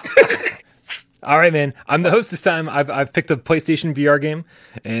 questions. All right, man. I'm the host this time. I've picked a PlayStation VR game,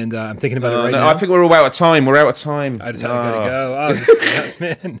 and I'm thinking about it right now. I think we're all out of time. I just gotta go.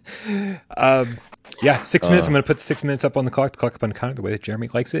 Man. Yeah, 6 minutes. I'm gonna put the 6 minutes up on the clock up on the counter, the way that Jeremy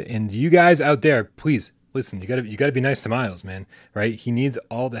likes it. And you guys out there, please listen. You gotta be nice to Miles, man. Right? He needs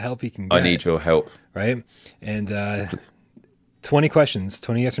all the help he can get. I need your help. Right? And 20 questions,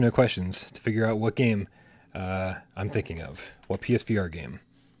 20 yes or no questions to figure out what game I'm thinking of. What PSVR game?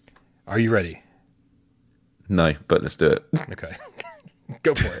 Are you ready? No, but let's do it. Okay.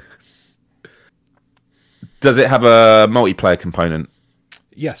 Go for it. Does it have a multiplayer component?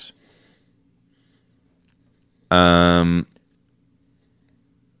 Yes.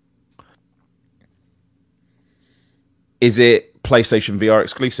 Is it PlayStation VR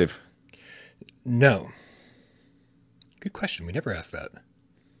exclusive? No. Good question. We never asked that.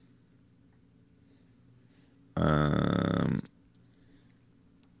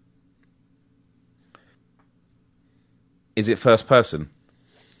 Is it first person?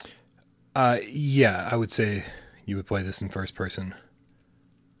 Yeah, I would say you would play this in first person.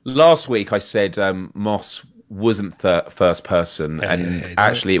 Last week I said Moss wasn't first person,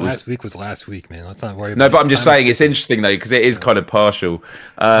 actually it was... Last week was last week, man. Let's not worry about it. No, but I'm just saying it's interesting, though, because it is kind of partial.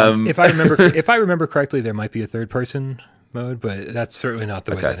 If I remember correctly, there might be a third person mode, but that's certainly not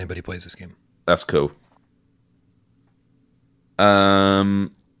the way that anybody plays this game. That's cool.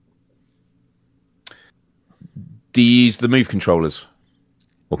 Do you use the Move controllers?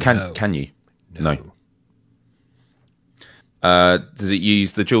 Or can you? No. Does it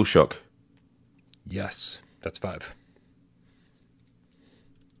use the DualShock? Yes. That's 5.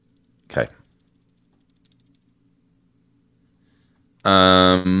 Okay.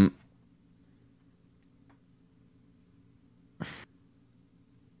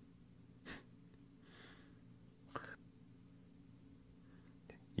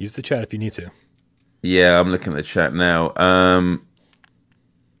 Use the chat if you need to. Yeah, I'm looking at the chat now.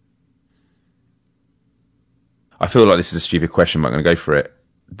 I feel like this is a stupid question, but I'm going to go for it.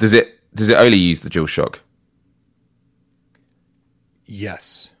 Does it only use the DualShock?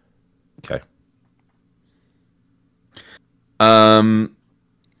 Yes. Okay.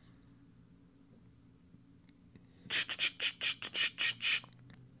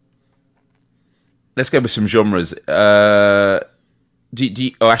 Let's go with some genres. Do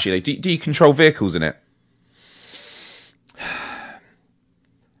you control vehicles in it?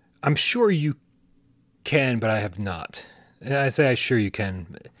 I'm sure you can, but I have not. And I say sure you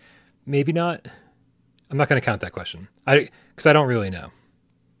can. Maybe not. I'm not going to count that question. Because I don't really know.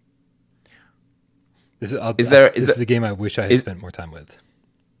 This is a game I wish I had spent more time with.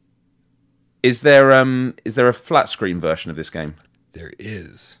 Is there a flat screen version of this game? There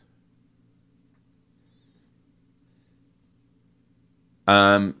is.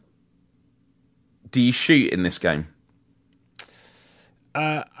 Do you shoot in this game?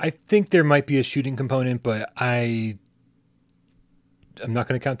 I think there might be a shooting component, but I'm not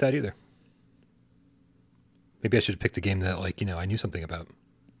going to count that either. Maybe I should have picked a game that, like, I knew something about.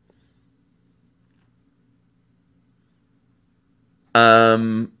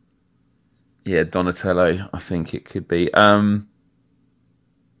 Yeah, Donatello, I think it could be.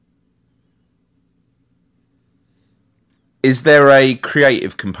 Is there a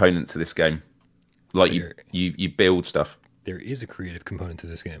creative component to this game? Like you build stuff? There is a creative component to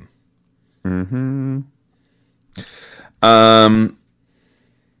this game. Mm-hmm.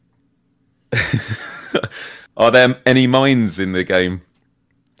 Are there any mines in the game?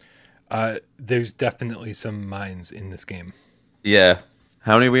 There's definitely some mines in this game. Yeah.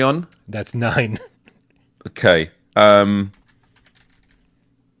 How many are we on? That's 9. Okay.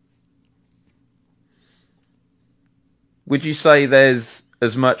 Would you say there's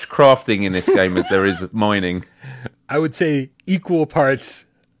as much crafting in this game as there is mining? I would say equal parts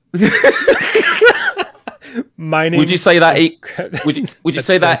mining. Would you say that would you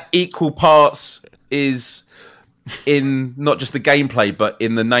say that equal parts is in not just the gameplay but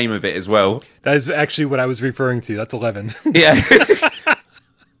in the name of it as well? That is actually what I was referring to. That's 11. Yeah.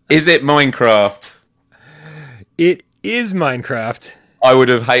 Is it Minecraft? It is Minecraft. I would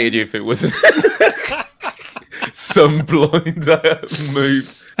have hated you if it wasn't some blind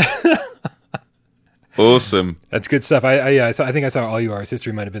move. Awesome. That's good stuff. I think I saw All You Are.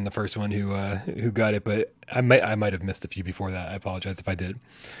 History might have been the first one who got it, but I might have missed a few before that. I apologize if I did.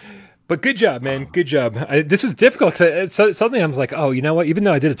 But good job, man. Good job. This was difficult because suddenly I was like, oh, you know what? Even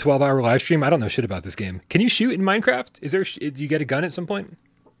though I did a 12-hour live stream, I don't know shit about this game. Can you shoot in Minecraft? Do you get a gun at some point?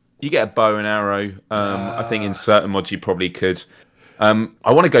 You get a bow and arrow. I think in certain mods you probably could. I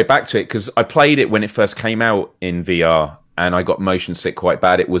want to go back to it because I played it when it first came out in VR and I got motion sick quite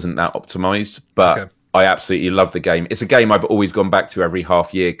bad. It wasn't that optimized, but okay. I absolutely love the game. It's a game I've always gone back to every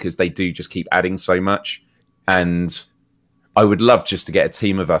half year because they do just keep adding so much. And I would love just to get a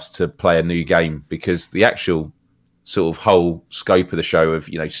team of us to play a new game because the actual sort of whole scope of the show of,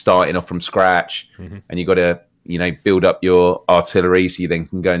 starting off from scratch and you got to, build up your artillery so you then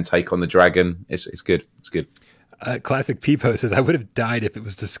can go and take on the dragon. It's good. It's good. Classic Peepo says, I would have died if it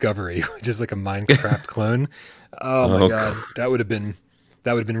was Discovery, which is like a Minecraft clone. Oh my God. That would have been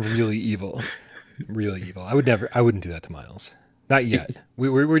really evil. Really evil. I wouldn't do that to Miles. Not yet.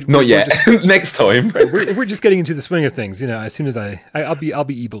 We're not yet. Just, next time. Right, we're just getting into the swing of things. As soon as I'll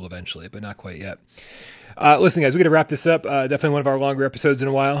be evil eventually, but not quite yet. Listen, guys, we're gonna wrap this up. Definitely one of our longer episodes in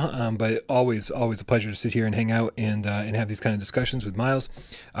a while, but always a pleasure to sit here and hang out and have these kind of discussions with Miles.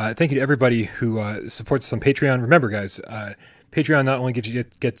 Thank you to everybody who supports us on Patreon. Remember, guys, Patreon not only gets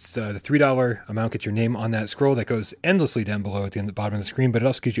the $3 amount, gets your name on that scroll that goes endlessly down below at the bottom of the screen, but it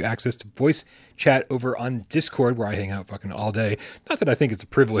also gives you access to voice chat over on Discord, where I hang out fucking all day. Not that I think it's a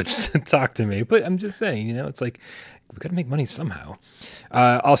privilege to talk to me, but I'm just saying, it's like we've got to make money somehow.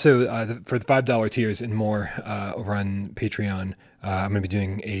 Also, for the $5 tiers and more over on Patreon, I'm going to be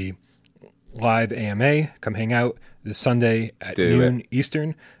doing a live AMA. Come hang out this Sunday at noon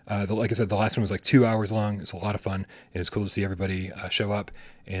Eastern. Like I said, the last one was like 2 hours long. It was a lot of fun. It was cool to see everybody show up,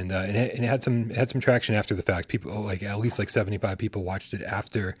 and it had some traction after the fact. People, like at least like 75 people watched it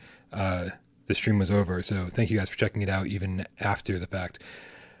after the stream was over. So thank you guys for checking it out even after the fact.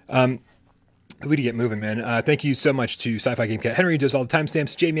 We to get moving, man. Thank you so much to Sci-Fi Game Cat Henry, who does all the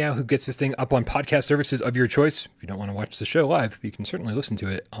timestamps. Jay Meow, who gets this thing up on podcast services of your choice. If you don't want to watch the show live, you can certainly listen to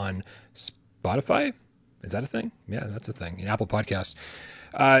it on Spotify. Is that a thing? Yeah, that's a thing. Apple Podcast.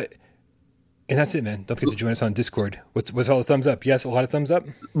 And that's it, man. Don't forget to join us on Discord. What's all the thumbs up? Yes, a lot of thumbs up?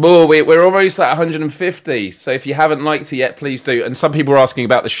 Well, we're almost at 150. So if you haven't liked it yet, please do. And some people are asking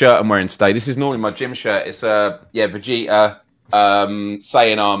about the shirt I'm wearing today. This is normally my gym shirt. It's Vegeta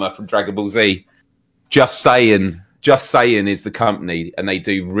Saiyan armor from Dragon Ball Z. Just Saying is the company, and they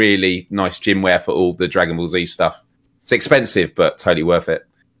do really nice gym wear for all the Dragon Ball Z stuff. It's expensive, but totally worth it.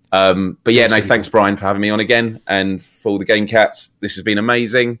 But yeah, thanks, Brian, for having me on again, and for all the Game Cats. This has been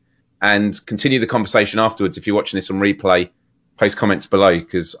amazing, and continue the conversation afterwards. If you're watching this on replay, post comments below,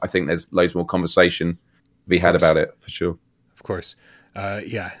 because I think there's loads more conversation to be had about it, for sure. Of course.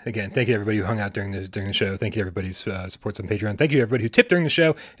 Again, thank you to everybody who hung out during the show. Thank you to everybody who supports on Patreon. Thank you to everybody who tipped during the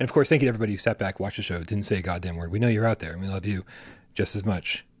show. And of course, thank you to everybody who sat back, watched the show, didn't say a goddamn word. We know you're out there, and we love you just as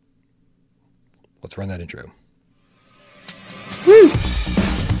much. Let's run that intro. Woo!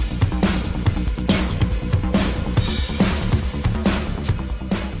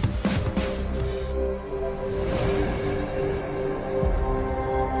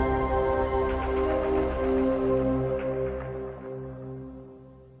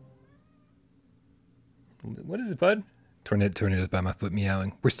 the pod. Tornado's by my foot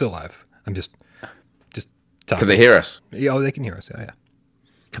meowing. We're still live. I'm just talking. Can they hear us? Yeah, oh, they can hear us. Yeah.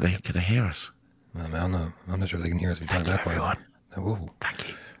 Can they hear us? I don't know. I'm not sure if they can hear us. If we talk that everyone. Oh, thank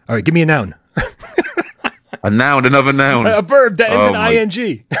you. All right, give me a noun. A noun, another noun. A verb that ends in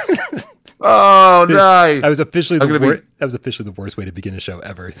ing. Oh Dude, no! That was officially the worst way to begin a show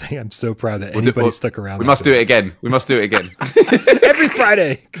ever. I'm so proud that anybody stuck around. We must do it again. Every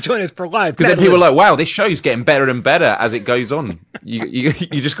Friday. Join us for live. Because then people are like, "Wow, this show's getting better and better as it goes on." You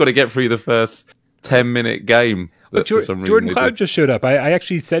just got to get through the first 10-minute game. Jordan Cloud just showed up. I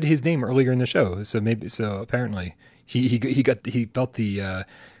actually said his name earlier in the show, so apparently he felt the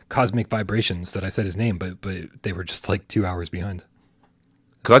cosmic vibrations that I said his name, but they were just like 2 hours behind.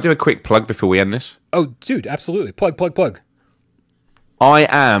 Could I do a quick plug before we end this? Oh, dude, absolutely. Plug. I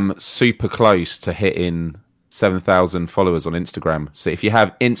am super close to hitting 7,000 followers on Instagram. So if you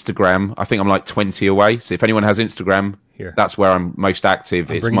have Instagram, I think I'm like 20 away. So if anyone has Instagram, that's where I'm most active.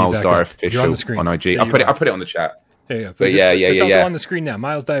 It's Miles Dyer Official on IG. Yeah, I'll put it on the chat. Yeah. But it's also on the screen now.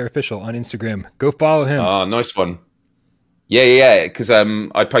 Miles Dyer Official on Instagram. Go follow him. Oh, nice one. Yeah. Because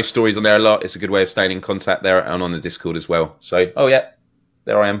I post stories on there a lot. It's a good way of staying in contact there and on the Discord as well. So,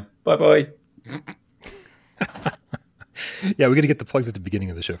 there I am. Bye-bye. Yeah, we're going to get the plugs at the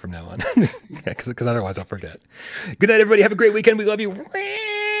beginning of the show from now on. Because otherwise I'll forget. Good night, everybody. Have a great weekend. We love you.